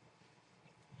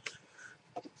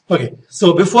 Okay,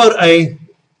 so before I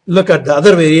look at the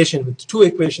other variation with 2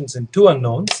 equations and 2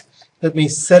 unknowns, let me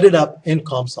set it up in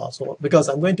COMSOL. So, because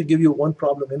I'm going to give you one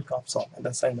problem in COMSOL and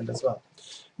assignment as well.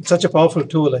 It's such a powerful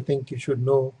tool, I think you should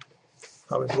know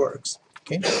how it works.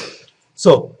 Okay,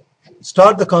 so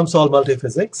start the COMSOL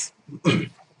multiphysics.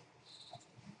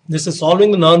 This is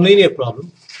solving the nonlinear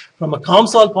problem. From a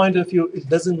COMSOL point of view, it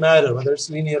doesn't matter whether it's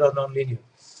linear or nonlinear.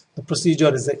 The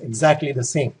procedure is exactly the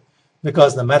same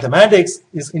because the mathematics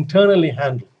is internally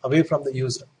handled away from the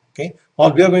user. Okay,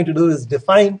 all we are going to do is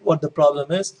define what the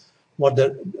problem is, what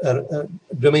the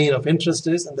domain of interest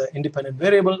is, and the independent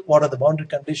variable, what are the boundary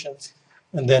conditions,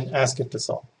 and then ask it to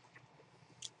solve.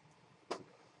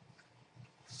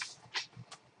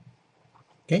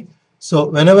 Okay, so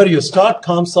whenever you start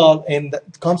COMSOL, and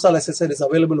COMSOL, as I said, is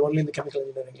available only in the chemical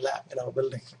engineering lab in our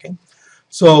building. Okay,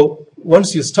 so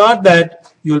once you start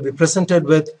that, you will be presented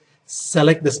with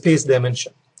select the space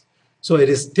dimension. So it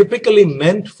is typically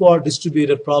meant for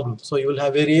distributed problems. So you will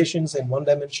have variations in 1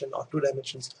 dimension or 2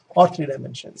 dimensions or 3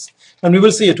 dimensions. And we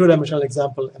will see a 2-dimensional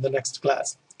example in the next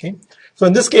class. Okay. So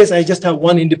in this case, I just have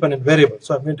one independent variable.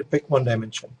 So I'm going to pick 1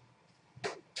 dimension.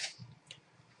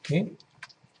 Okay.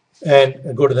 And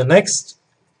I go to the next.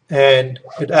 And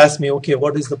it asks me, okay,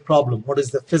 what is the problem? What is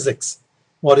the physics?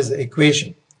 What is the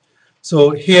equation?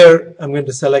 So here I'm going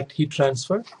to select heat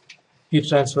transfer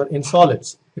in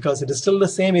solids, because it is still the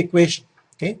same equation.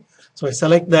 Okay, so I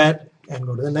select that and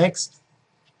go to the next.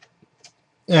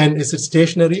 And is it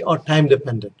stationary or time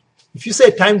dependent? If you say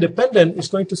time dependent, it's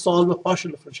going to solve a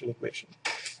partial differential equation.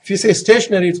 If you say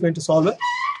stationary, it's going to solve an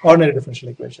ordinary differential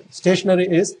equation. Stationary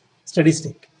is steady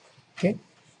state. Okay,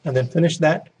 and then finish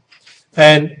that.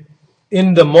 And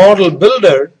in the model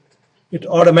builder, it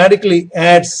automatically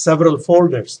adds several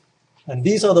folders. And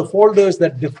these are the folders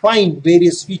that define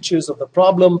various features of the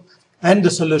problem and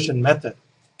the solution method.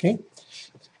 Okay.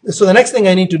 So the next thing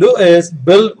I need to do is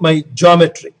build my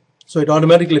geometry. So it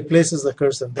automatically places the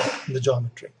cursor there in the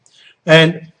geometry.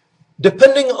 And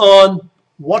depending on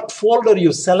what folder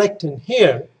you select in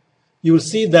here, you will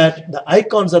see that the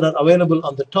icons that are available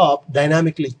on the top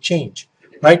dynamically change.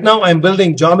 Right now I'm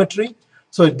building geometry,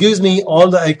 so it gives me all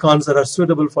the icons that are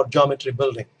suitable for geometry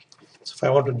building. So if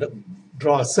I want to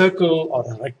draw a circle or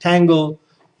a rectangle,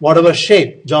 whatever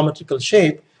shape, geometrical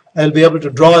shape, I'll be able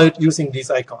to draw it using these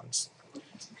icons.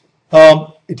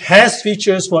 It has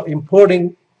features for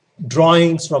importing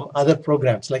drawings from other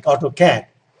programs like AutoCAD.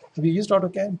 Have you used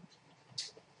AutoCAD?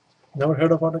 Never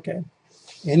heard of AutoCAD?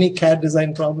 Any CAD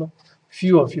design problem?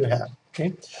 Few of you have.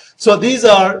 Okay, so these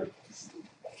are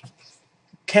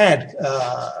CAD,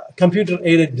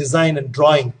 computer-aided design and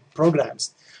drawing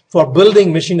programs for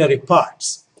building machinery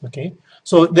parts. Okay,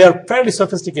 so they are fairly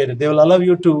sophisticated. They will allow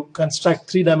you to construct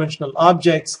 3-dimensional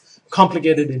objects,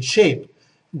 complicated in shape,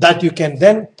 that you can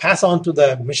then pass on to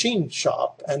the machine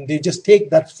shop, and they just take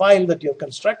that file that you have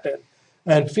constructed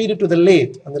and feed it to the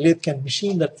lathe, and the lathe can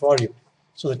machine that for you.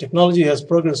 So the technology has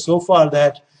progressed so far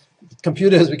that with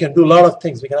computers we can do a lot of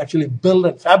things. We can actually build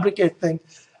and fabricate things.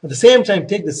 At the same time,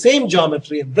 take the same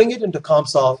geometry and bring it into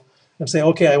COMSOL and say,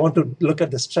 okay, I want to look at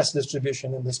the stress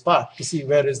distribution in this part to see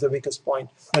where is the weakest point,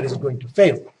 where is it going to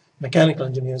fail. Mechanical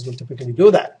engineers will typically do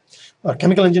that. Or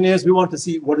chemical engineers, we want to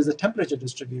see what is the temperature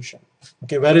distribution.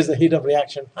 Okay, where is the heat of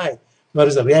reaction high? Where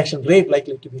is the reaction rate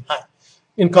likely to be high?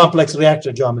 In complex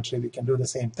reactor geometry, we can do the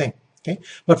same thing. Okay,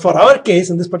 but for our case,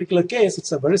 in this particular case,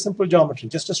 it's a very simple geometry,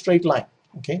 just a straight line.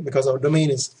 Okay, because our domain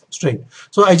is straight.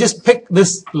 So I just pick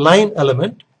this line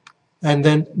element and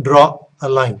then draw a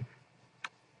line.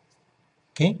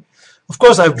 Okay, of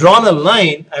course I've drawn a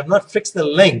line. I have not fixed the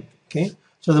length. Okay,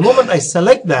 so the moment I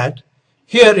select that,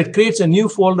 here it creates a new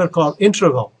folder called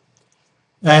interval.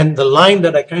 And the line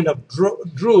that I kind of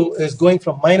drew is going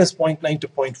from minus 0.9 to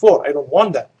 0.4. I don't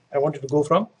want that. I want it to go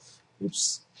from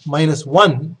minus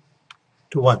 1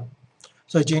 to 1.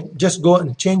 So I just go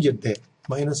and change it there.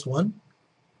 Minus 1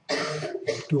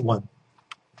 to 1.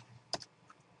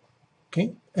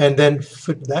 Okay, and then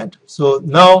fit that. So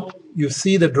now you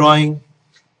see the drawing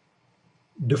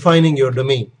defining your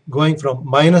domain, going from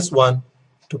minus 1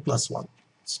 to plus 1.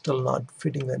 Still not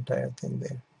fitting the entire thing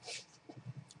there.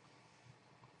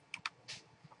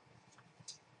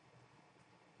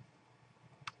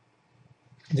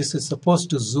 This is supposed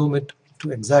to zoom it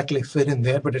to exactly fit in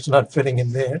there, but it's not fitting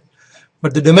in there.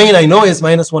 But the domain I know is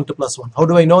minus 1 to plus 1. How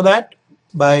do I know that?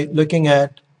 By looking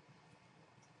at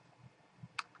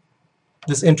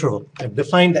this interval. I've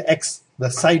defined the x, the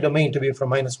psi domain, to be from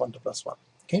minus 1 to plus 1.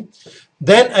 Okay.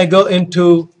 Then I go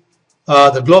into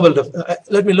the global.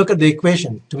 Let me look at the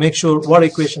equation to make sure what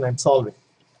equation I'm solving.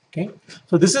 Okay.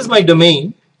 So this is my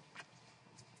domain.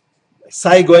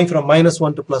 Psi going from minus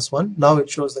 1 to plus 1. Now it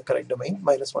shows the correct domain,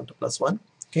 minus 1 to plus 1.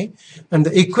 Okay. And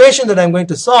the equation that I'm going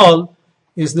to solve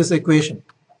is this equation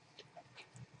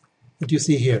that you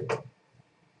see here.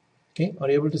 Okay. Are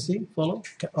you able to see? Follow?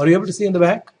 Okay. Are you able to see in the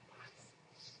back?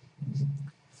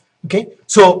 Okay.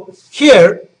 So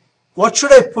here, what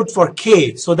should I put for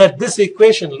k so that this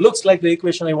equation looks like the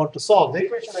equation I want to solve? The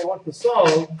equation I want to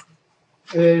solve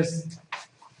is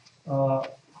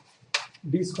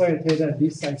d squared theta d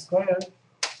psi squared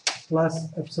plus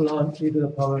epsilon e to the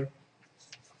power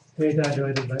theta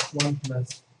divided by 1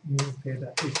 plus mu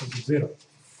theta equal to 0.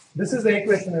 This is the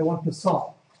equation I want to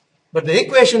solve. But the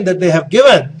equation that they have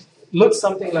given looks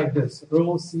something like this.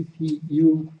 Rho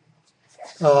CPU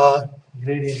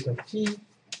gradient of t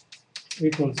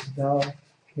equals dou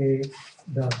k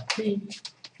dou t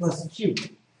plus q.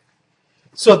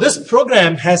 So this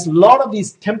program has a lot of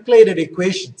these templated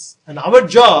equations, and our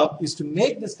job is to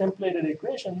make this templated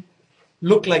equation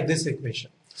look like this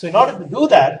equation. So in order to do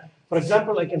that, for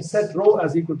example, I can set rho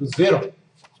as equal to 0,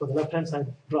 so the left hand side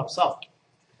drops out.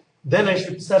 Then I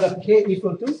should set up k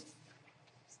equal to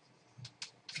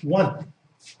 1.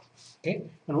 Okay,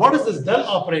 and what does this del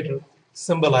operator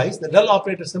symbolize? The del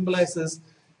operator symbolizes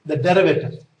the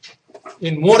derivative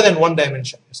in more than one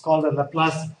dimension. It's called a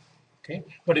Laplacian. Okay,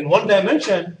 but in one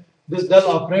dimension, this del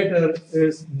operator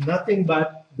is nothing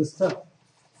but this term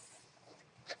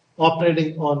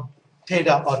operating on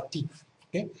theta or t.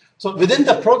 Okay, so within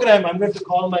the program, I'm going to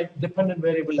call my dependent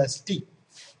variable as t,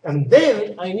 and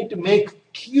then I need to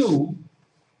make q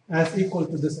as equal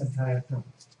to this entire term.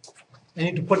 I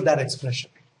need to put that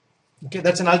expression. Okay,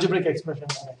 that's an algebraic expression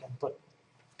that I can put.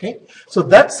 Okay, so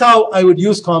that's how I would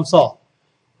use COMSOL.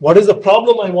 What is the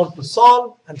problem I want to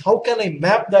solve, and how can I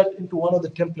map that into one of the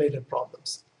templated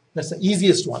problems? That's the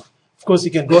easiest one. Of course,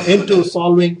 you can go into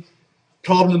solving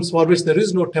problems for which there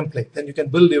is no template. Then you can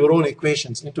build your own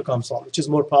equations into COMSOL, which is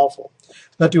more powerful.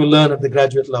 That you learn at the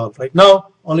graduate level. Right now,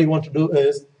 all you want to do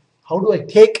is, how do I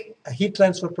take a heat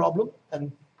transfer problem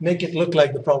and make it look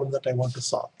like the problem that I want to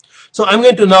solve? So I'm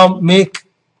going to now make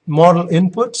model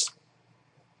inputs.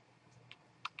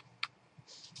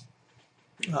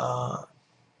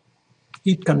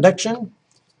 Heat conduction,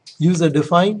 user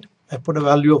defined, I put a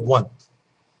value of 1.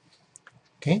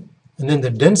 Okay, and then the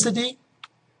density.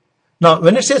 Now,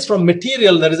 when it says from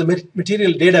material, there is a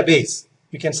material database.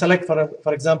 You can select,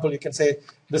 for example, you can say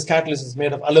this catalyst is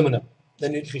made of aluminum.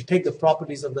 Then you take the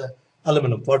properties of the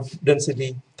aluminum for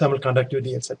density, thermal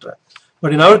conductivity, etc.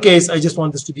 But in our case, I just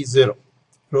want this to be 0,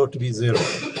 rho to be 0.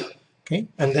 Okay,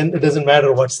 and then it doesn't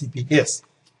matter what CP is.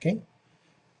 Okay,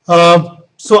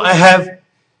 so I have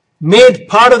made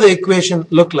part of the equation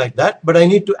look like that, but I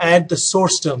need to add the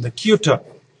source term, the Q term.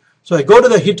 So I go to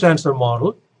the heat transfer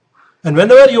model, and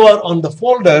whenever you are on the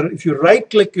folder, if you right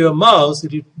click your mouse,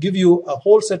 it will give you a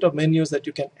whole set of menus that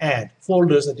you can add,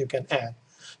 folders that you can add.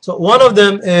 So one of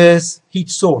them is heat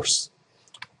source.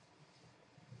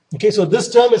 Okay, so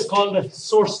this term is called a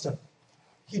source term,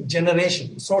 heat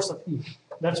generation, source of heat.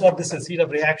 That's what this is, heat of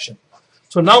reaction.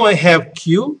 So now I have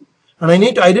Q, and I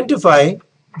need to identify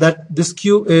that this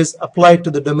Q is applied to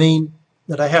the domain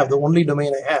that I have, the only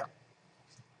domain I have.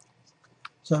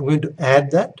 So I'm going to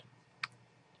add that.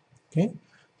 Okay,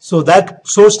 so that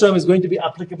source term is going to be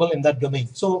applicable in that domain.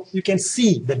 So you can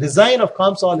see the design of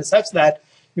COMSOL is such that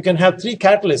you can have 3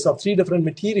 catalysts of 3 different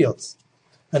materials.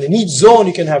 And in each zone,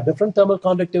 you can have different thermal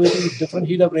conductivity, different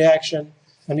heat of reaction,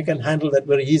 and you can handle that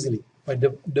very easily by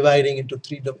dividing into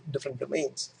 3 different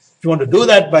domains. If you want to do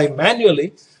that by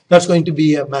manually, that's going to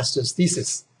be a master's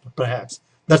thesis, perhaps.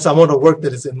 That's the amount of work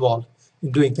that is involved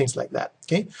in doing things like that.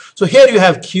 Okay, so here you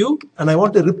have Q, and I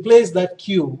want to replace that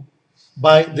Q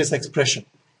by this expression,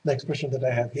 the expression that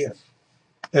I have here.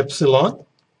 Epsilon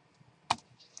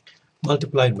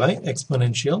multiplied by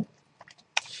exponential.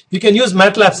 You can use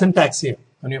MATLAB syntax here.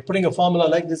 When you're putting a formula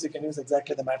like this, you can use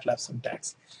exactly the MATLAB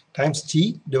syntax. Times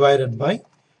t divided by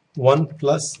 1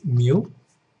 plus mu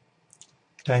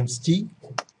times t.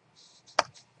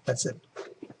 That's it.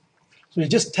 So you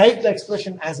just type the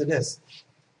expression as it is.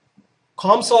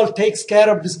 COMSOL takes care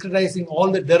of discretizing all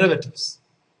the derivatives.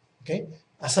 Okay?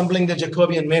 Assembling the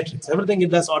Jacobian matrix. Everything it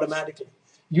does automatically.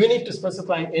 You need to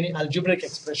specify any algebraic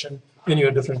expression in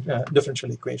your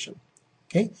differential equation.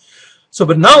 Okay? So,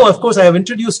 but now, of course, I have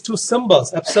introduced two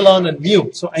symbols, epsilon and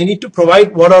mu. So I need to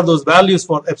provide what are those values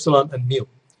for epsilon and mu.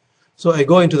 So I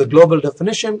go into the global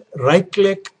definition,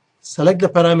 right-click, select the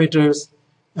parameters,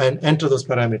 and enter those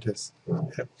parameters.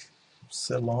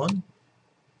 Epsilon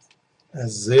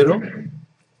as 0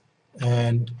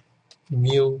 and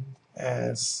mu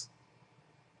as,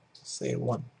 say,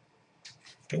 1.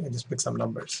 Okay, I just pick some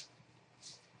numbers.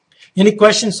 Any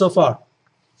questions so far?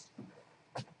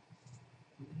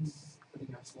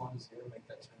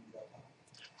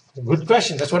 Good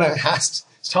question. That's what I asked.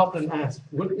 Stopped and asked.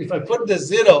 If I put this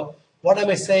 0, what am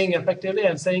I saying effectively?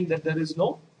 I'm saying that there is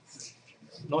no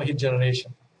heat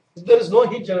generation. If there is no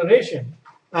heat generation,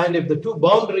 and if the two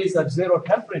boundaries at 0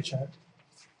 temperature,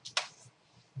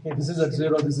 okay, this is at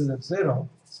 0, this is at 0.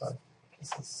 Sorry,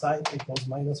 this is psi equals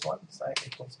 -1, psi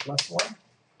equals +1,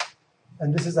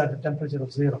 and this is at the temperature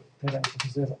of 0. Theta equal to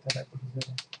 0. Theta equal to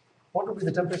 0. What would be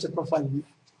the temperature profile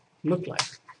look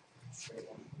like?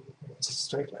 It's a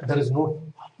straight line. There is no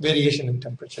variation in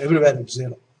temperature. Everywhere it's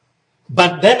 0.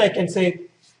 But then I can say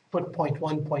put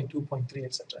 0.1, 0.2, 0.3,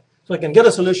 etc. So I can get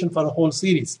a solution for a whole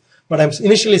series. But I'm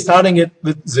initially starting it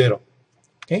with 0.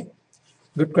 Okay?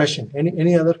 Good question.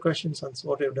 Any other questions on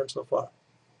what we've done so far?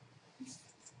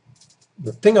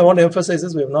 The thing I want to emphasize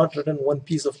is we have not written one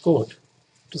piece of code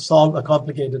to solve a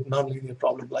complicated nonlinear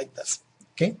problem like this.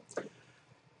 Okay?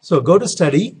 So go to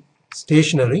Study,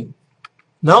 Stationery.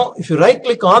 Now, if you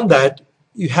right-click on that,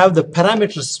 you have the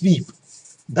parameter sweep.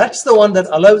 That's the one that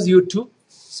allows you to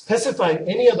specify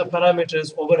any of the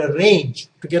parameters over a range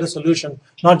to get a solution,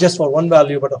 not just for one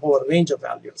value, but a whole range of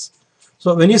values.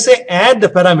 So when you say add the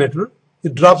parameter,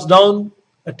 it drops down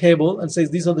a table and says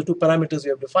these are the two parameters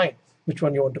you have defined, which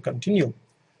one you want to continue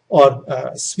or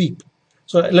sweep.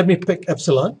 So let me pick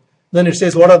epsilon. Then it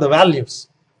says what are the values.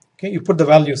 Okay, you put the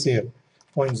values here.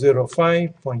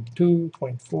 0.05, 0.2,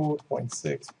 0.4,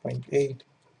 0.6, 0.8,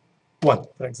 1,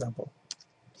 for example.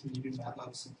 Can you do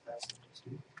MATLAB syntax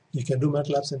too? You can do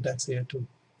MATLAB syntax here too.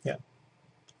 Yeah.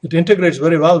 It integrates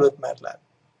very well with MATLAB.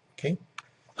 Okay.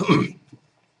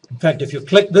 In fact, if you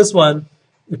click this one,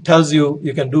 it tells you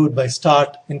you can do it by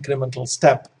start, incremental,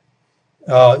 step.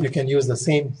 You can use the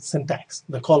same syntax,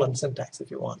 the column syntax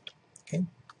if you want. Okay.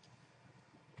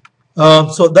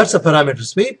 So that's a parameter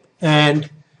sweep. And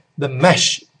the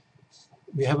mesh,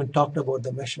 we haven't talked about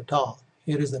the mesh at all.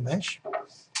 Here is the mesh.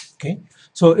 Okay,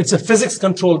 so it's a physics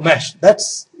controlled mesh.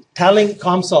 That's telling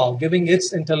COMSOL, giving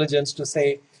its intelligence to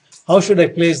say, how should I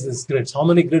place these grids? How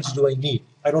many grids do I need?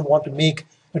 I don't want to make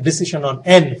a decision on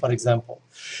n, for example.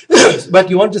 But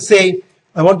you want to say,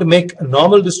 I want to make a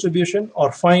normal distribution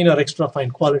or fine or extra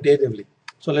fine qualitatively.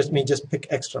 So let me just pick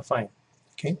extra fine.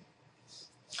 Okay.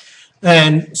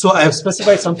 And so I have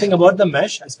specified something about the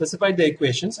mesh. I specified the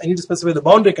equations. I need to specify the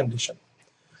boundary condition.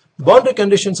 The boundary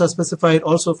conditions are specified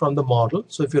also from the model.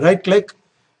 So if you right click,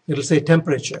 it will say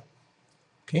temperature.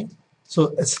 Okay.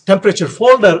 So a temperature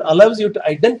folder allows you to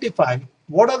identify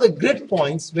what are the grid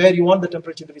points where you want the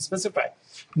temperature to be specified.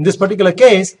 In this particular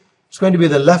case, it's going to be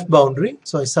the left boundary.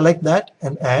 So I select that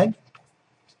and add,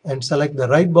 and select the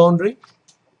right boundary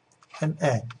and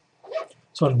add.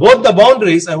 So on both the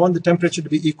boundaries, I want the temperature to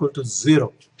be equal to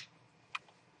 0.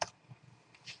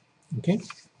 Okay.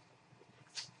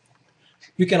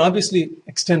 You can obviously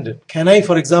extend it. Can I,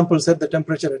 for example, set the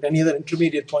temperature at any other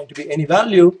intermediate point to be any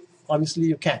value? Obviously,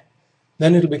 you can.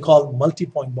 Then it will be called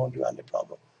multi-point boundary value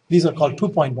problem. These are called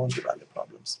two-point boundary value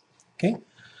problems. Okay.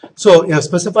 So you have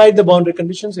specified the boundary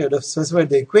conditions. You have specified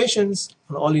the equations,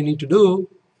 and all you need to do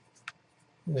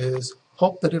is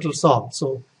hope that it will solve.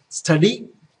 So study.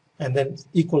 And then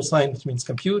equal sign, which means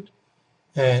compute,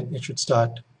 and it should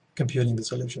start computing the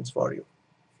solutions for you.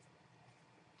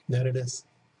 There it is.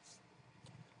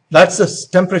 That's the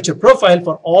temperature profile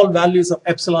for all values of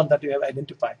epsilon that you have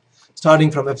identified,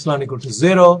 starting from epsilon equal to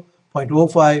 0,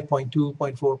 0.05, 0.2,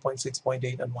 0.4, 0.6,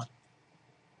 0.8, and 1.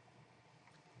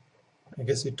 I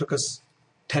guess it took us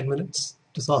 10 minutes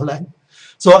to solve that.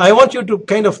 So I want you to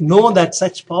kind of know that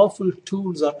such powerful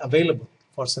tools are available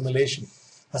for simulation.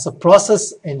 As a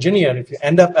process engineer, if you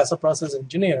end up as a process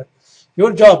engineer,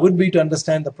 Your job would be to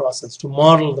understand the process, to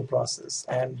model the process.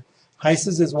 And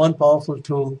HYSYS is one powerful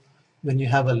tool when you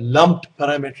have a lumped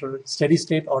parameter, steady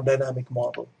state or dynamic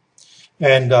model.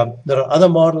 And there are other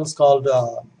models called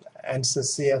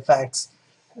ANSYS CFX.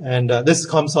 And this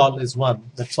COMSOL is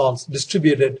one that solves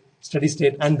distributed steady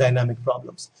state and dynamic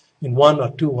problems in 1 or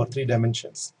 2 or 3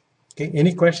 dimensions. Okay,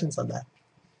 any questions on that?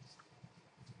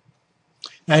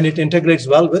 And it integrates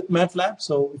well with MATLAB.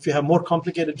 So if you have more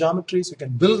complicated geometries, you can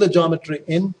build the geometry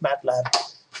in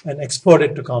MATLAB and export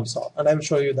it to COMSOL. And I will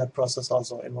show you that process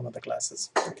also in one of the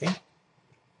classes. Okay.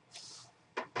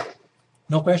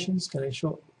 No questions? Can I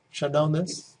shut down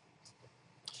this?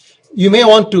 You may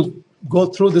want to go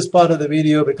through this part of the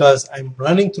video because I'm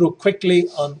running through quickly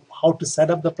on how to set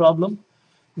up the problem.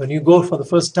 When you go for the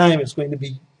first time, it's going to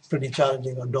be pretty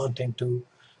challenging or daunting to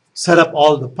set up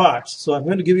all the parts. So I'm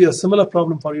going to give you a similar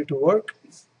problem for you to work,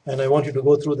 and I want you to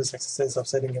go through this exercise of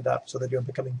setting it up so that you're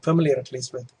becoming familiar at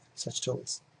least with such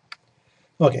tools.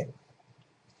 Okay.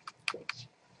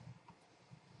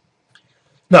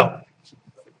 Now,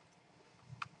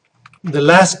 the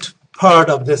last part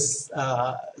of this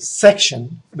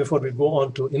section, before we go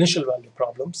on to initial value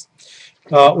problems,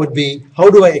 would be how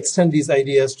do I extend these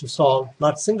ideas to solve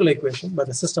not single equation, but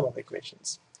a system of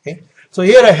equations. Okay? So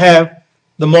here I have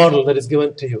the model that is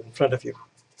given to you in front of you.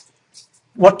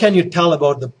 What can you tell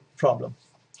about the problem?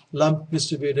 Lump,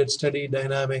 distributed, steady,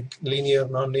 dynamic, linear,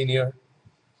 nonlinear,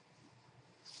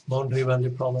 boundary value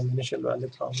problem, initial value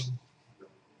problem.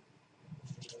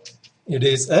 It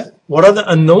is a, what are the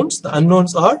unknowns? The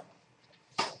unknowns are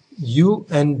u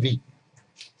and v.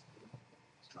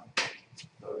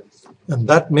 And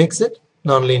that makes it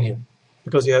nonlinear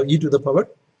because you have e to the power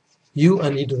u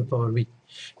and e to the power v.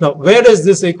 Now, where does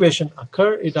this equation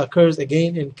occur? It occurs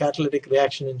again in catalytic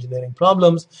reaction engineering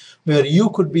problems where u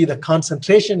could be the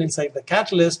concentration inside the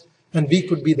catalyst and v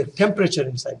could be the temperature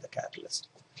inside the catalyst.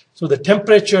 So the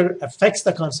temperature affects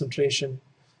the concentration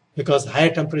because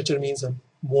higher temperature means a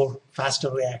more faster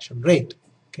reaction rate.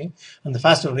 Okay? And the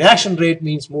faster reaction rate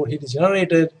means more heat is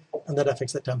generated, and that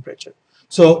affects the temperature.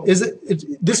 So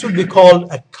this would be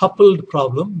called a coupled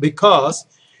problem because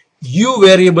u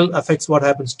variable affects what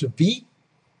happens to v,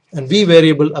 and v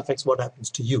variable affects what happens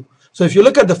to u. So if you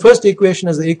look at the first equation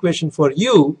as the equation for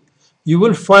u, you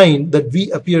will find that v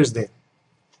appears there.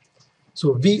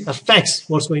 So v affects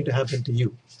what's going to happen to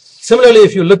u. Similarly,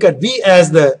 if you look at v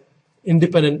as the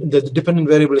dependent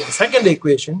variable in the second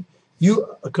equation, u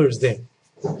occurs there.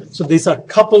 So these are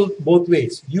coupled both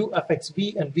ways. U affects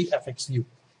v and v affects u.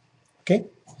 Okay?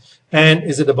 And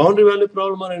is it a boundary value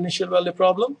problem or an initial value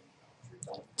problem?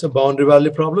 It's a boundary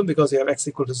value problem because you have x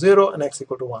equal to 0 and x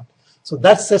equal to 1. So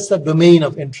that sets the domain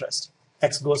of interest.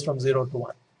 X goes from 0 to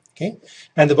 1. Okay?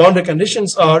 And the boundary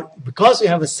conditions are, because you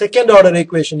have a second order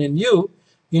equation in u,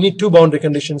 you need 2 boundary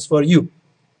conditions for u.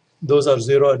 Those are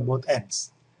 0 at both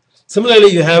ends. Similarly,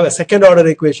 you have a second order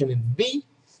equation in v.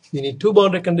 You need 2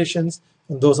 boundary conditions,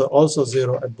 and those are also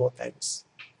 0 at both ends.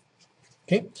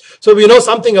 Okay? So we know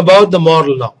something about the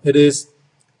model now. It is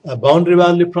a boundary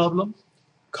value problem,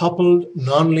 coupled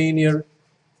nonlinear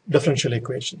differential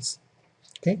equations.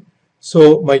 Okay?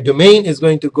 So my domain is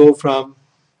going to go from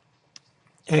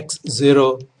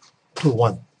x0 to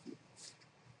 1.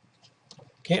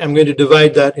 Okay? I'm going to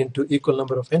divide that into equal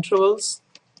number of intervals.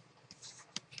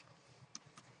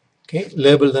 Okay?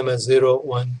 Label them as 0,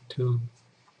 1, 2,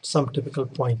 some typical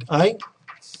point I,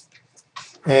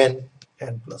 and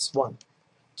n plus 1.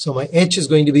 So my h is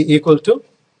going to be equal to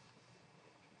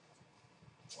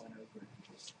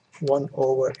 1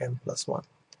 over n plus 1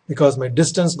 because my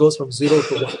distance goes from 0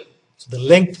 to 1. So the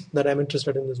length that I'm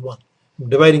interested in is 1. I'm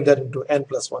dividing that into n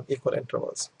plus 1 equal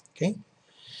intervals. Okay?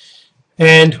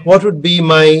 And what would be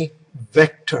my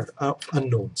vector of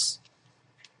unknowns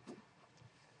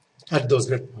at those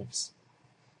grid points?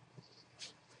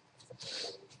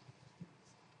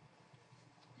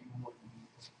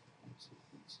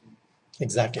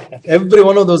 Exactly. At every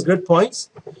one of those grid points,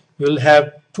 you will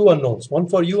have 2 unknowns, one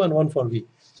for u and one for v.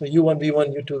 So u1,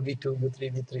 v1, u2, v2,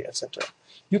 u3, v3, etc.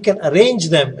 You can arrange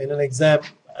them in an exam.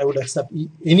 I would accept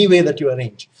any way that you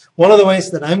arrange. One of the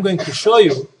ways that I'm going to show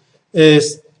you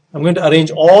is I'm going to arrange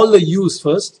all the u's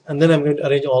first, and then I'm going to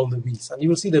arrange all the v's. And you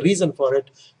will see the reason for it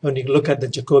when you look at the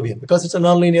Jacobian. Because it's a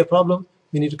nonlinear problem,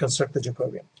 we need to construct the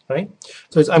Jacobian, right?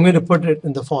 So I'm going to put it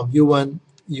in the form u1,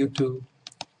 u2,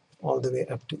 all the way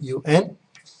up to un,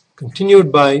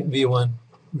 continued by v1,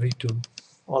 v2,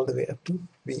 all the way up to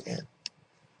vn.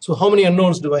 So how many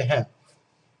unknowns do I have?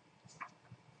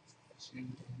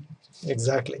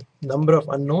 Exactly. Number of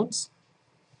unknowns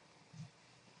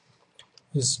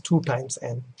is 2 times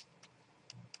n.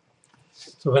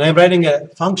 So when I'm writing a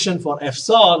function for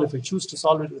fsolve, if I choose to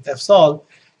solve it with fsolve,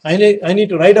 I need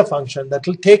to write a function that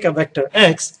will take a vector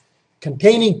x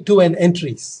containing 2n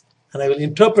entries. And I will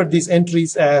interpret these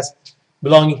entries as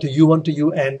belonging to u1 to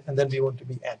un and then v1 to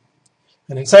vn.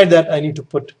 And inside that, I need to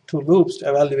put 2 loops to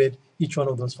evaluate each one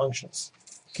of those functions.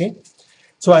 Okay,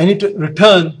 so I need to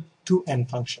return 2n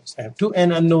functions. I have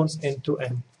 2n unknowns and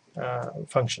 2n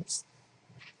functions.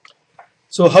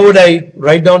 So how would I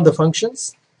write down the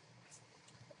functions?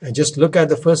 I just look at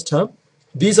the first term.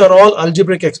 These are all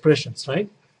algebraic expressions, right?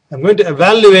 I'm going to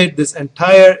evaluate this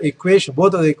entire equation,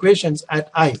 both of the equations at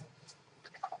I.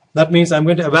 That means I'm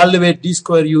going to evaluate d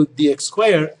square u dx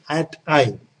square at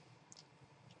I.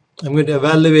 I'm going to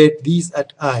evaluate these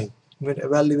at I. I'm going to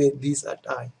evaluate these at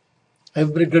I.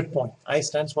 Every grid point. I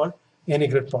stands for any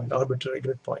grid point, arbitrary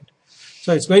grid point.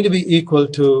 So it's going to be equal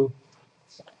to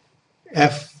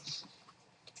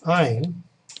fi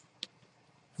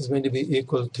is going to be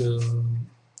equal to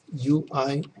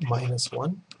ui minus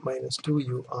 1 minus 2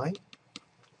 ui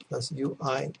plus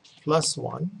ui plus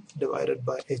 1 divided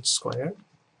by h square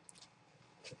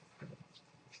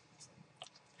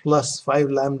plus 5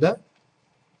 lambda.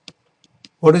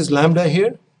 What is lambda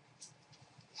here?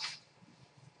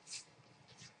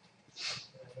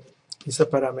 It's a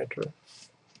parameter.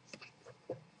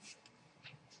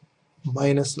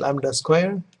 Minus lambda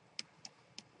square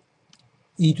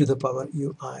e to the power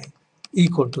ui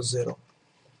equal to 0.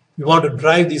 We want to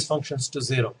drive these functions to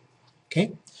 0.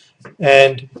 Okay,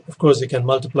 and of course you can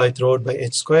multiply through it by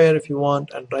h square if you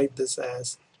want and write this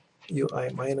as ui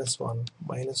minus 1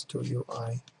 minus 2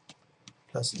 ui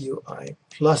plus ui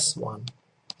plus 1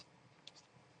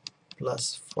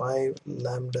 plus 5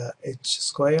 lambda h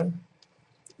square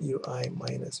ui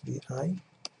minus vi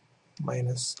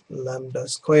minus lambda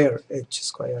square h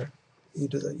square e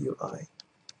to the ui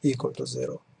equal to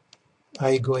 0.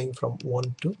 I going from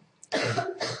 1 to n.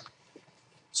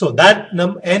 So that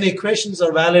n equations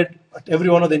are valid at every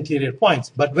one of the interior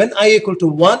points. But when I equal to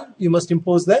 1, you must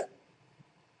impose the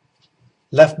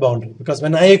left boundary. Because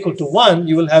when I equal to 1,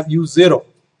 you will have u0.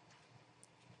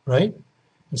 Right?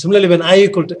 And similarly, when I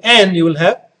equal to n, you will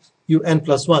have un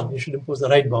plus 1. You should impose the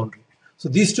right boundary. So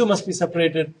these two must be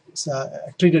separated,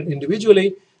 treated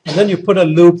individually, and then you put a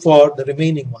loop for the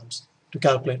remaining ones to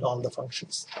calculate all the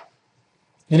functions.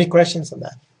 Any questions on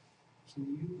that? Can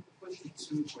you put the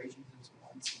two equations into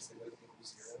one since they both equal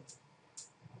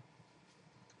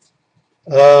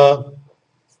 0?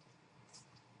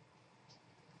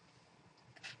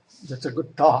 That's a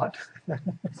good thought.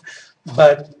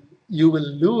 But you will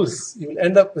lose, you will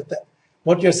end up with that.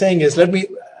 What you're saying is,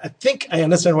 I think I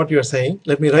understand what you're saying.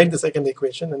 Let me write the second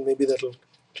equation and maybe that will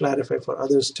clarify for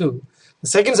others too. The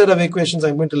second set of equations,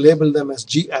 I'm going to label them as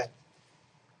gi.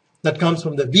 That comes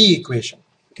from the v equation.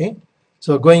 Okay,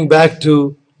 so going back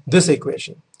to this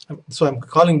equation. So I'm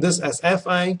calling this as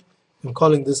fi, I'm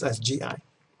calling this as gi.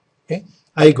 Okay,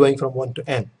 I going from 1 to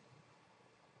n.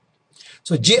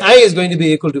 So gi is going to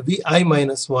be equal to vi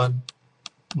minus 1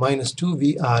 minus 2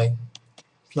 vi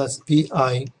plus vi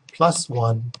plus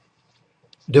 1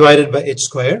 divided by h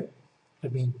square.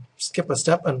 Let me skip a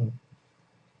step and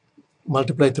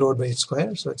multiply through it by h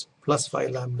square. So it's plus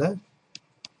 5 lambda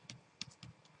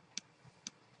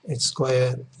h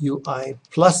square ui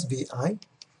plus vi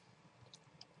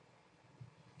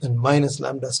and minus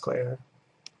lambda square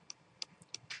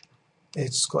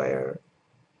h square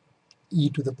e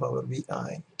to the power vi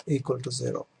equal to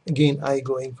 0. Again, I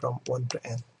going from 1 to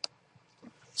n.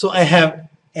 So I have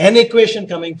n equation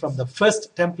coming from the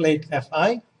first template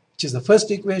fi, which is the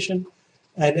first equation,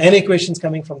 and n equations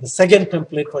coming from the second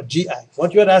template for gi.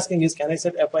 What you're asking is, can I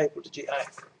set fi equal to gi?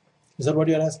 Is that what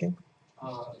you're asking?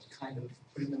 Kind of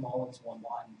putting them all into one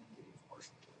line and then getting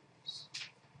partial derivatives.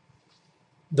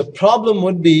 The problem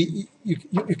would be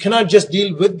you cannot just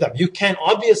deal with them. You can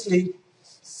obviously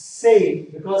say,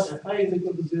 because fi is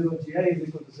equal to 0, gi is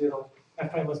equal to 0,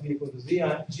 fi must be equal to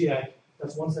gi.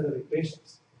 That's one set of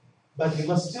equations. But you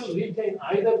must still retain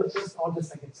either the first or the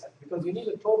second set, because you need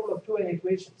a total of 2n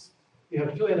equations. You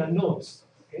have 2n unknowns.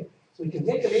 Okay? So you can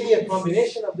make a linear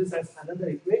combination of this as another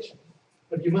equation,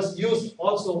 but you must use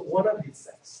also one of these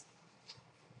sets.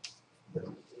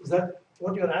 Is that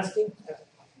what you're asking?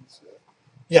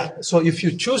 Yeah, so if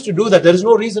you choose to do that, there is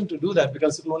no reason to do that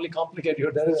because it will only complicate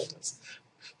your derivatives.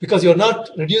 Because you're not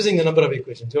reducing the number of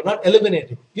equations, you're not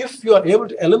eliminating. If you are able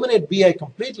to eliminate bi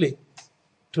completely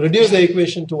to reduce the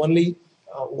equation to only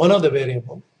one of the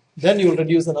variable, then you will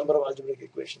reduce the number of algebraic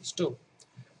equations too.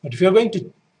 But if you're going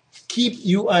to keep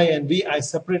ui and vi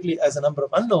separately as a number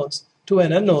of unknowns,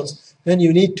 2n unknowns, then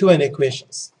you need 2n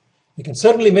equations. You can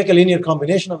certainly make a linear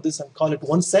combination of this and call it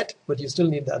one set, but you still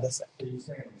need the other set. So you're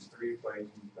saying there's three equations,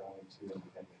 but only two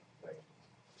independent equations?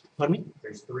 Pardon me?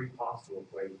 There's three possible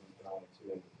equations, but only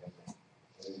two independent.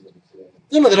 Those are the two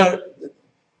independent. No, there are,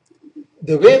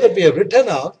 the way that we have written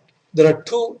out, there are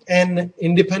 2n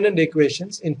independent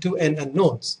equations in 2n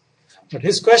unknowns. But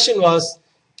his question was,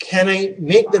 can I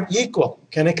make them equal?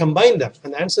 Can I combine them?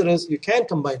 And the answer is, you can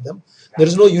combine them. There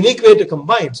is no unique way to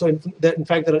combine. So in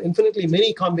fact, there are infinitely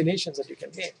many combinations that you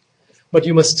can make. But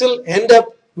you must still end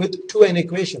up with 2n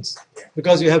equations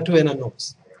because you have 2n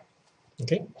unknowns.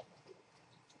 Okay?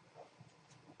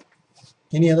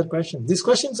 Any other questions? These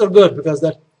questions are good because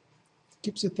that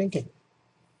keeps you thinking.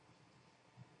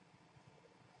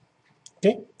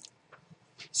 Okay?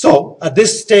 So at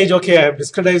this stage, okay, I have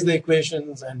discretized the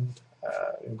equations and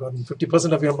you've gotten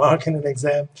 50% of your mark in an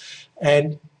exam.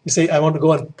 And you say, I want to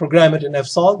go and program it in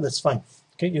FSOL, that's fine.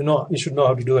 Okay, you should know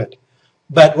how to do it.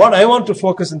 But what I want to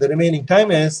focus in the remaining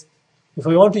time is, if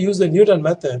I want to use the Newton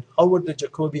method, how would the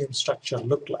Jacobian structure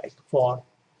look like for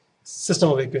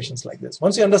system of equations like this?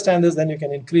 Once you understand this, then you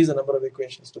can increase the number of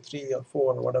equations to 3 or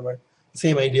 4 or whatever. The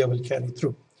same idea will carry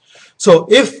through. So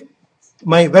if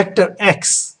my vector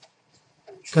x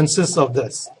consists of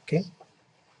this, okay?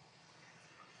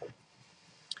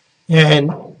 And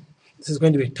this is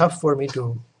going to be tough for me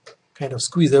to kind of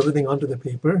squeeze everything onto the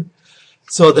paper.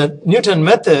 So the Newton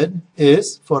method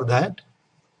is for that.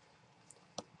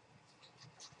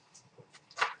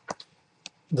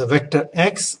 The vector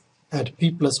x at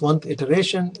p plus 1th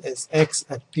iteration is x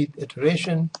at pth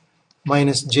iteration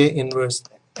minus j inverse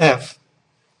f.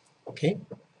 Okay.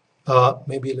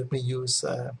 Maybe let me use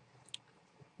a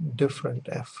different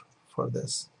f for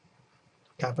this,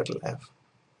 capital F.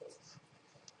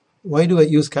 Why do I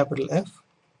use capital F?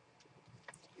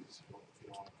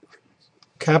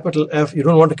 Capital F, you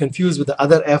don't want to confuse with the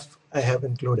other F I have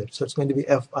included. So it's going to be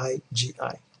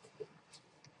F-I-G-I.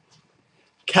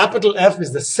 Capital F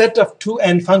is the set of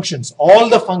 2n functions, all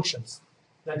the functions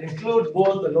that include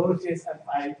both the lowercase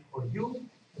fi for u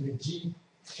and the g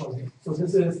for v. So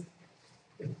this is,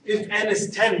 if n is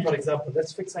 10, for example,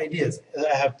 let's fix ideas.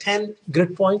 I have 10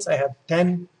 grid points, I have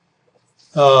 10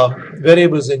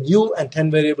 variables in u and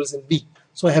 10 variables in v.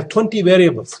 So I have 20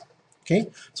 variables. Okay,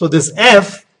 so this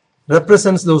f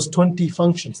represents those 20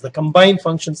 functions, the combined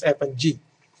functions f and g.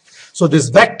 So this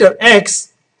vector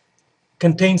x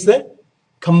contains the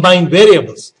combined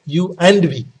variables u and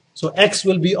v. So x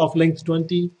will be of length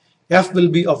 20, f will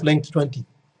be of length 20.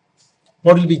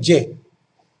 What will be j?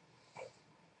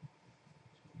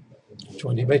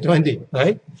 20 by 20,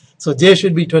 right? So j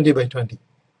should be 20 by 20.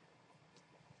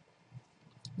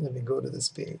 Let me go to this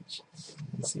page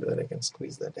and see whether I can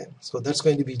squeeze that in. So that's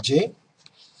going to be j.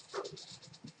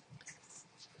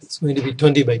 It's going to be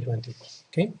 20 by 20.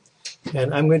 Okay,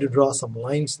 and I'm going to draw some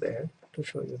lines there to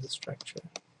show you the structure.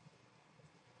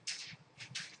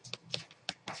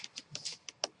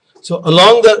 So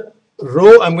along the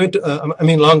row, I'm going to,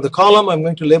 along the column, I'm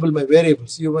going to label my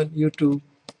variables u1, u2,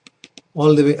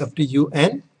 all the way up to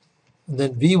un, and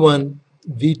then v1,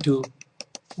 v2,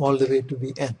 all the way to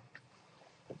vn.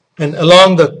 And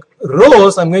along the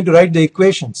rows, I'm going to write the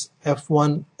equations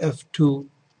f1, f2,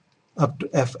 up to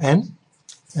fn,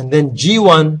 and then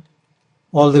g1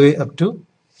 all the way up to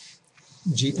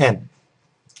gn.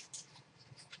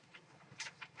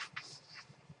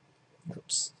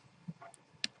 Oops.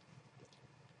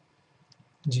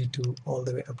 G2 all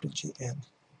the way up to gn.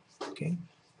 Okay.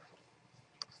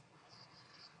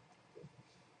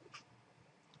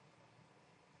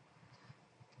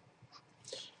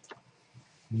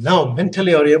 Now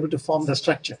mentally are you able to form the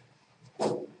structure?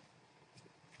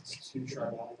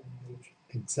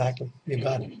 Exactly, you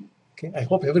got it. Okay, I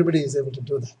hope everybody is able to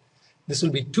do that. This will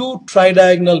be two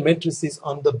tridiagonal matrices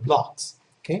on the blocks.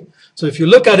 Okay, so if you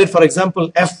look at it, for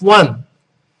example, f1,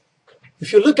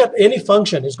 if you look at any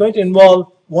function, it's going to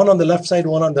involve one on the left side,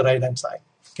 one on the right hand side.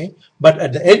 Okay, but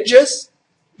at the edges,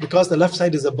 because the left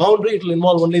side is a boundary, it will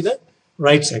involve only the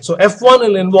right side. So f1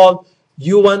 will involve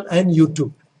u1 and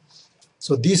u2.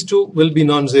 So these two will be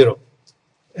non-zero.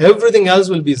 Everything else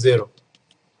will be 0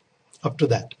 up to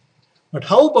that. But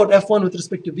how about f1 with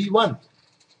respect to v1?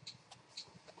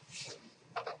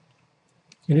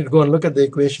 You need to go and look at the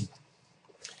equation.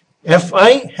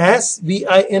 fi has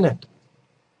vi in it,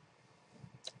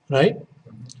 right?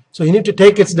 So you need to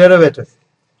take its derivative.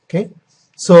 Okay,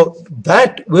 so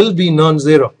that will be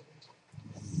non-zero.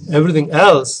 Everything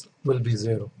else will be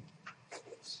 0.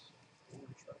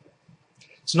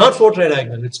 It's not 4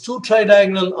 tridiagonal. It's 2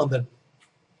 tridiagonal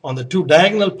on the 2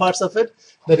 diagonal parts of it.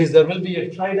 That is, there will be a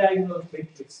tridiagonal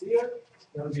matrix here.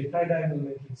 There will be a tridiagonal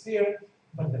matrix here.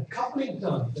 But the coupling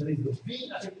term, that is the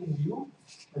V affecting U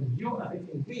and U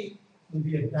affecting V, will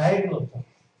be a diagonal term.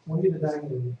 Only the diagonal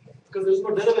will be there, because there is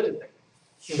no derivative there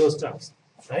in those terms,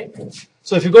 right?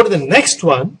 So if you go to the next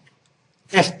one,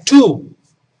 F2,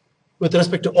 with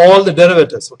respect to all the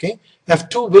derivatives, okay?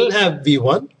 F2 will have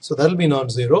V1, so that will be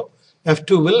non-zero.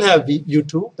 F2 will have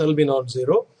U2, that will be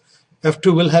non-zero.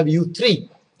 F2 will have U3,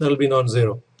 that will be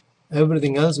non-zero.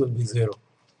 Everything else will be zero.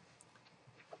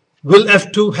 Will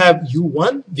F2 have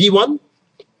U1, V1?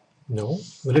 No.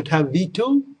 Will it have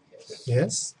V2?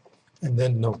 Yes. And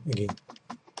then no again.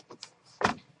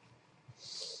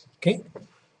 Okay.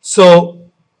 So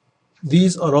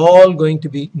these are all going to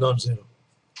be non-zero.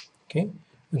 Okay.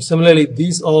 And similarly,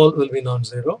 these all will be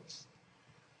non-zero.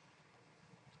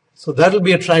 So that will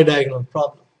be a tridiagonal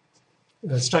problem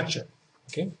structure.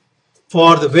 Okay.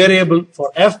 For the variable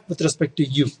for f with respect to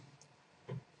u.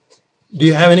 Do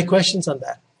you have any questions on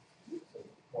that?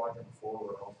 Quadrant 4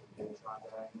 will also be a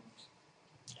tridiagonal.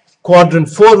 Quadrant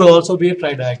 4 will also be a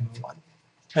tridiagonal one.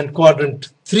 And quadrant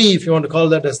 3, if you want to call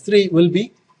that as 3, will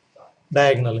be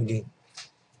diagonal again.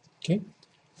 Okay.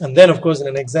 And then, of course, in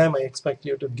an exam, I expect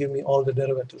you to give me all the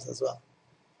derivatives as well.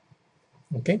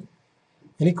 Okay.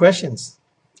 Any questions?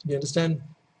 Do you understand?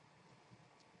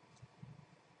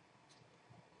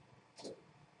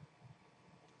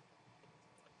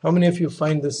 How many of you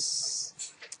find this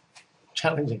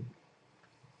challenging?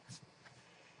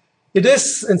 It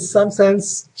is, in some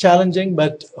sense, challenging,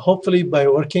 but hopefully by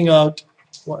working out,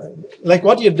 like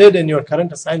what you did in your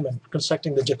current assignment,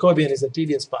 constructing the Jacobian is a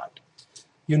tedious part.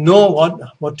 You know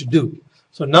what to do.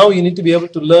 So now you need to be able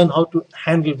to learn how to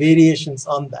handle variations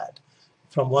on that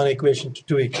from one equation to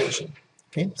two equations.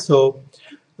 Okay, so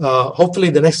hopefully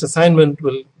the next assignment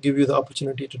will give you the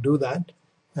opportunity to do that.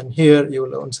 And here you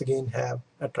will once again have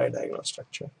a tridiagonal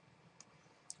structure.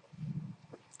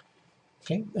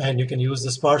 Okay, and you can use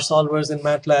the sparse solvers in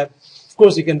MATLAB. Of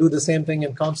course, you can do the same thing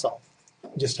in COMSOL.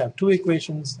 Just have two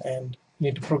equations and you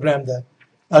need to program the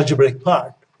algebraic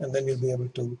part, and then you'll be able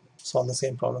to solve the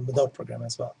same problem without program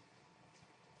as well.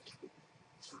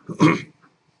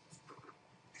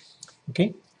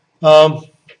 Okay, I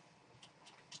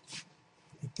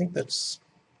think that's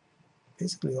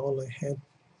basically all I had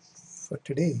for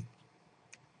today.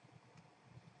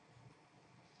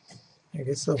 I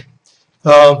guess so.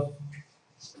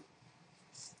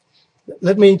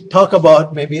 Let me talk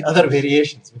about maybe other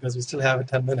variations because we still have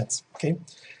 10 minutes. Okay.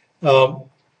 To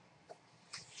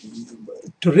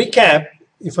recap,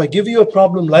 if I give you a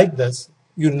problem like this,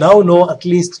 you now know at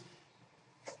least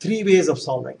 3 ways of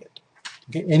solving it.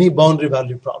 Okay, any boundary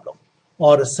value problem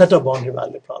or a set of boundary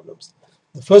value problems.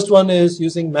 The first one is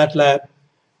using MATLAB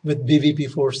with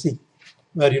BVP4C,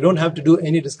 where you don't have to do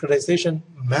any discretization.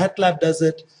 MATLAB does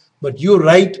it, but you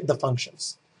write the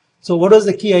functions. So what is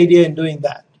the key idea in doing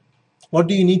that? What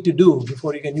do you need to do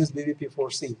before you can use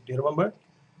BVP4C? Do you remember?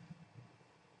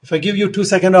 If I give you 2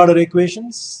 second-order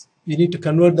equations, you need to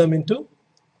convert them into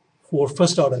 4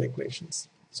 first-order equations.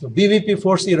 So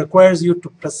BVP4C requires you to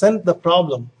present the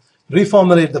problem,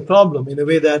 reformulate the problem in a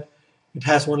way that it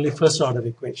has only first-order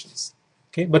equations.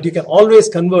 Okay, but you can always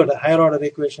convert a higher-order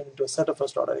equation into a set of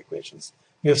first-order equations.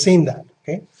 We have seen that.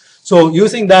 Okay, so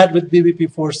using that with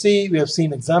BVP4C, we have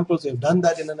seen examples. We have done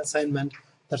that in an assignment.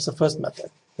 That's the first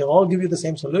method. They all give you the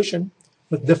same solution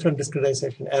with different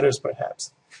discretization errors,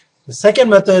 perhaps. The second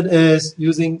method is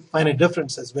using finite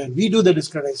differences, where we do the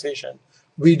discretization,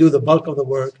 we do the bulk of the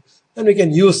work, and we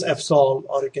can use FSOLVE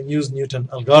or we can use Newton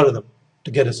algorithm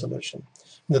to get a solution.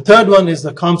 And the third one is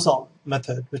the COMSOL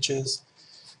method, which is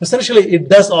essentially it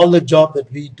does all the job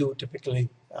that we do typically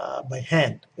by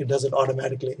hand. It does it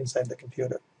automatically inside the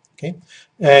computer. Okay,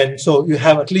 and so you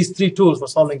have at least 3 tools for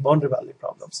solving boundary value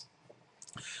problems.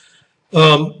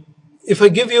 If I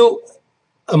give you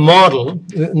a model,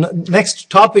 next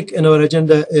topic in our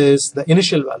agenda is the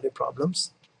initial value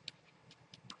problems.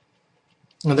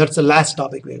 And that's the last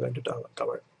topic we're going to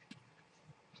cover.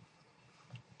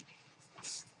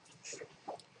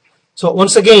 So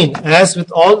once again, as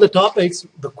with all the topics,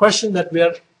 the question that we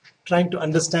are trying to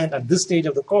understand at this stage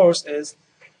of the course is,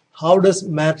 how does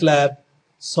MATLAB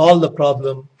solve the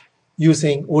problem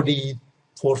using ODE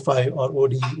 4.5 or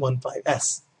ODE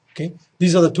 1.5s? Okay,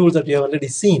 these are the tools that we have already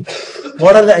seen.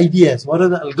 What are the ideas? What are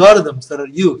the algorithms that are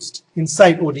used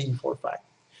inside ODE 4.5?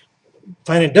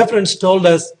 Finite difference told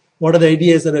us what are the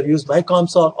ideas that are used by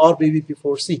COMSOL or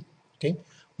BVP4C. Okay,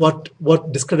 what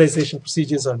discretization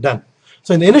procedures are done.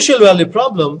 So in the initial value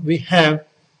problem, we have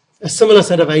a similar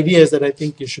set of ideas that I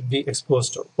think you should be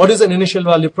exposed to. What is an initial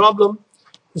value problem?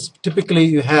 It's typically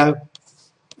you have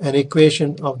an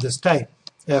equation of this type,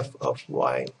 f of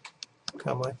y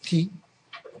comma t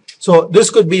So this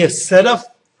could be a set of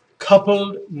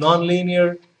coupled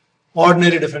nonlinear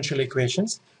ordinary differential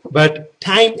equations, but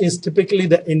time is typically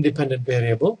the independent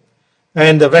variable,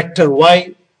 and the vector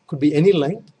y could be any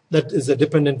length, that is a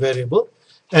dependent variable,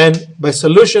 and by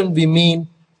solution we mean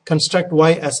construct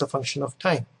y as a function of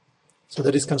time. So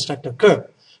that is construct a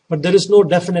curve, but there is no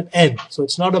definite end, so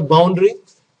it's not a boundary.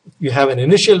 You have an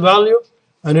initial value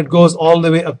and it goes all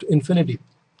the way up to infinity.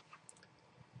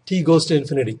 T goes to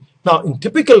infinity. Now in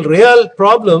typical real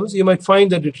problems you might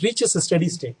find that it reaches a steady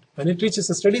state. When it reaches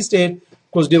a steady state,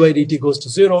 of course dy dt goes to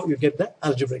 0, you get the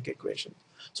algebraic equation.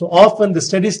 So often the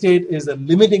steady state is a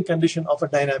limiting condition of a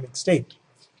dynamic state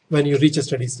when you reach a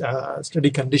steady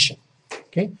condition.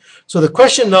 Okay, so the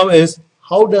question now is,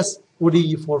 how does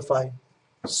ODE 4.5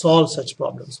 solve such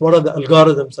problems? What are the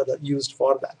algorithms that are used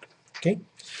for that? Okay,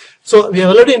 so we have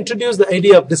already introduced the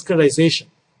idea of discretization.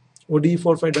 ODE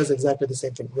 4.5 does exactly the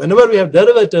same thing. Whenever we have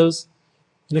derivatives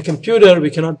in a computer, we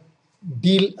cannot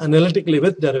deal analytically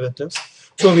with derivatives,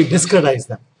 so we discretize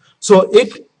them. So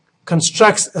it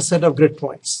constructs a set of grid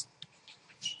points,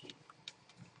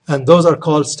 and those are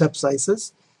called step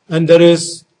sizes. And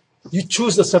you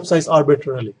choose the step size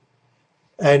arbitrarily,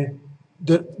 and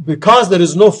because there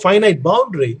is no finite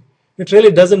boundary, it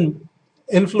really doesn't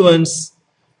influence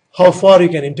how far you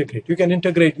can integrate. You can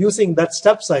integrate using that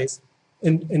step size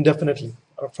indefinitely,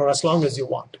 or for as long as you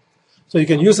want. So you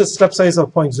can use a step size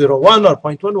of 0.01 or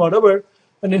 0.1, whatever,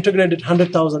 and integrate it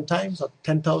 100,000 times or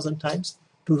 10,000 times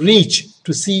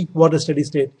to see what a steady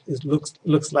state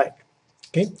looks like.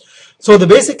 Okay, so the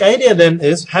basic idea then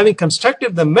is, having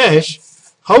constructed the mesh,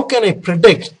 how can I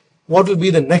predict what will be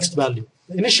the next value?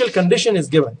 The initial condition is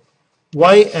given.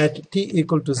 Y at t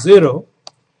equal to 0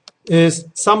 is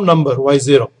some number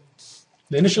y0.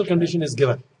 The initial condition is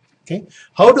given. Okay,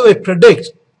 how do I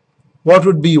predict what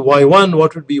would be y1,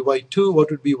 what would be y2,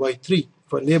 what would be y3?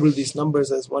 If I label these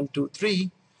numbers as 1, 2,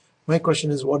 3, my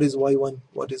question is, what is y1,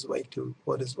 what is y2,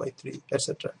 what is y3,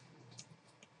 etc.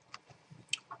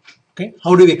 Okay,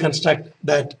 how do we construct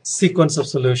that sequence of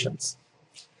solutions?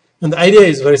 And the idea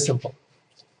is very simple.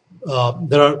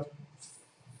 There are,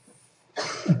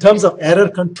 in terms of error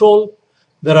control,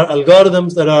 there are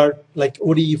algorithms that are like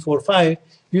ODE 4.5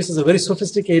 uses a very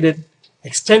sophisticated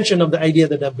extension of the idea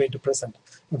that I'm going to present.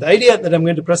 The idea that I'm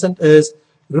going to present is,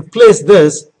 replace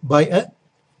this by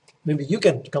maybe you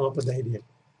can come up with the idea.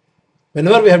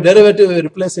 Whenever we have derivative, we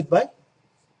replace it by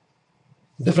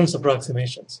difference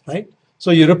approximations, right? So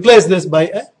you replace this by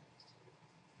a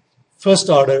first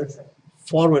order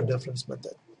forward difference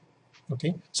method.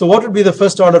 Okay, so what would be the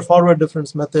first order forward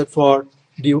difference method for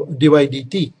dy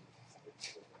dt?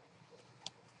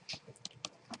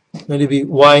 Going to be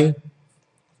y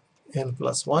n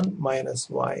plus 1 minus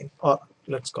y, or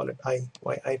let's call it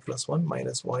yi plus 1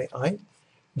 minus yi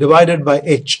divided by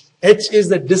h. H is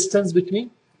the distance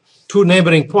between two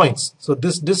neighboring points. So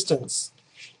this distance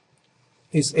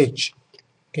is h.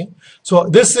 Okay, so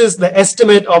this is the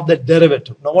estimate of the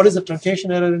derivative. Now what is the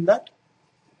truncation error in that?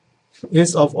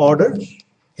 Is of order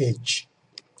h.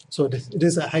 So it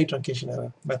is a high truncation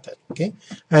error method. Okay,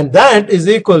 and that is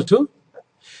equal to,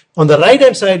 on the right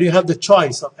hand side you have the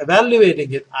choice of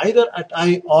evaluating it either at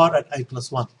I or at I plus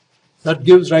 1. That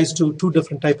gives rise to two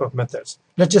different type of methods.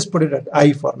 Let's just put it at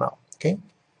I for now. Okay,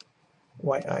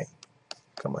 yi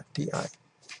comma ti.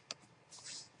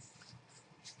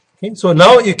 Okay, so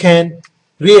now you can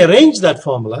rearrange that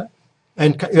formula,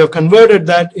 and you have converted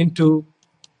that into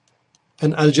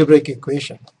an algebraic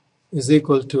equation is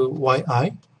equal to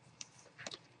yi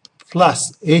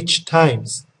plus h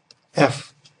times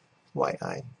f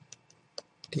yi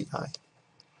ti.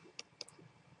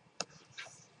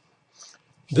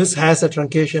 This has a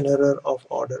truncation error of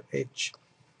order h.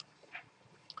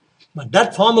 But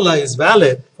that formula is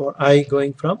valid for I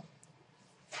going from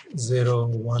 0,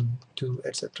 1, 2,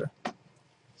 etc.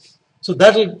 So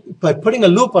by putting a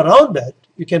loop around that,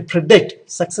 you can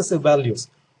predict successive values.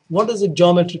 What does it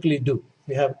geometrically do?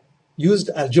 We have used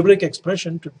algebraic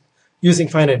expression using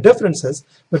finite differences,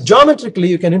 but geometrically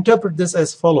you can interpret this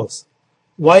as follows.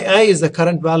 Yi is the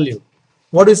current value.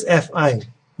 What is fi?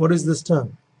 What is this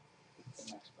term?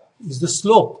 Is the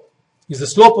slope. Is the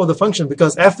slope of the function,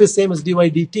 because f is same as dy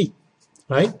dt,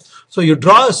 right? So you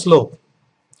draw a slope,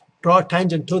 draw a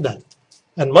tangent to that,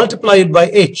 and multiply it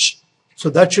by h. So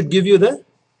that should give you the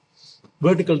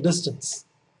vertical distance.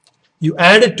 You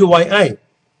add it to yi.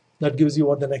 That gives you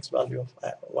what the next value of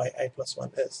yi plus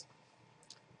 1 is.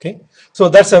 Okay, so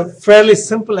that's a fairly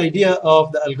simple idea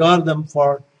of the algorithm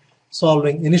for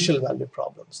solving initial value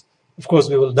problems. Of course,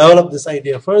 we will develop this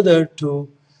idea further to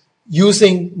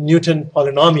using Newton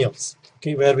polynomials,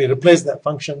 okay, where we replace that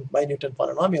function by Newton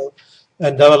polynomial,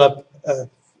 and develop a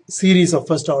series of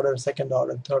first order, second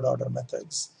order, third order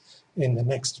methods in the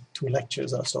next 2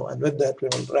 lectures or so. And with that, we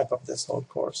will wrap up this whole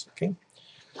course. Okay.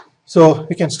 So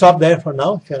we can stop there for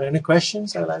now. If you have any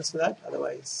questions, I will answer that.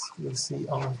 Otherwise, we'll see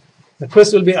on the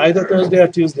quiz will be either Thursday or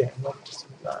Tuesday. I'm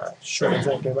not sure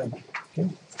exactly when. Okay.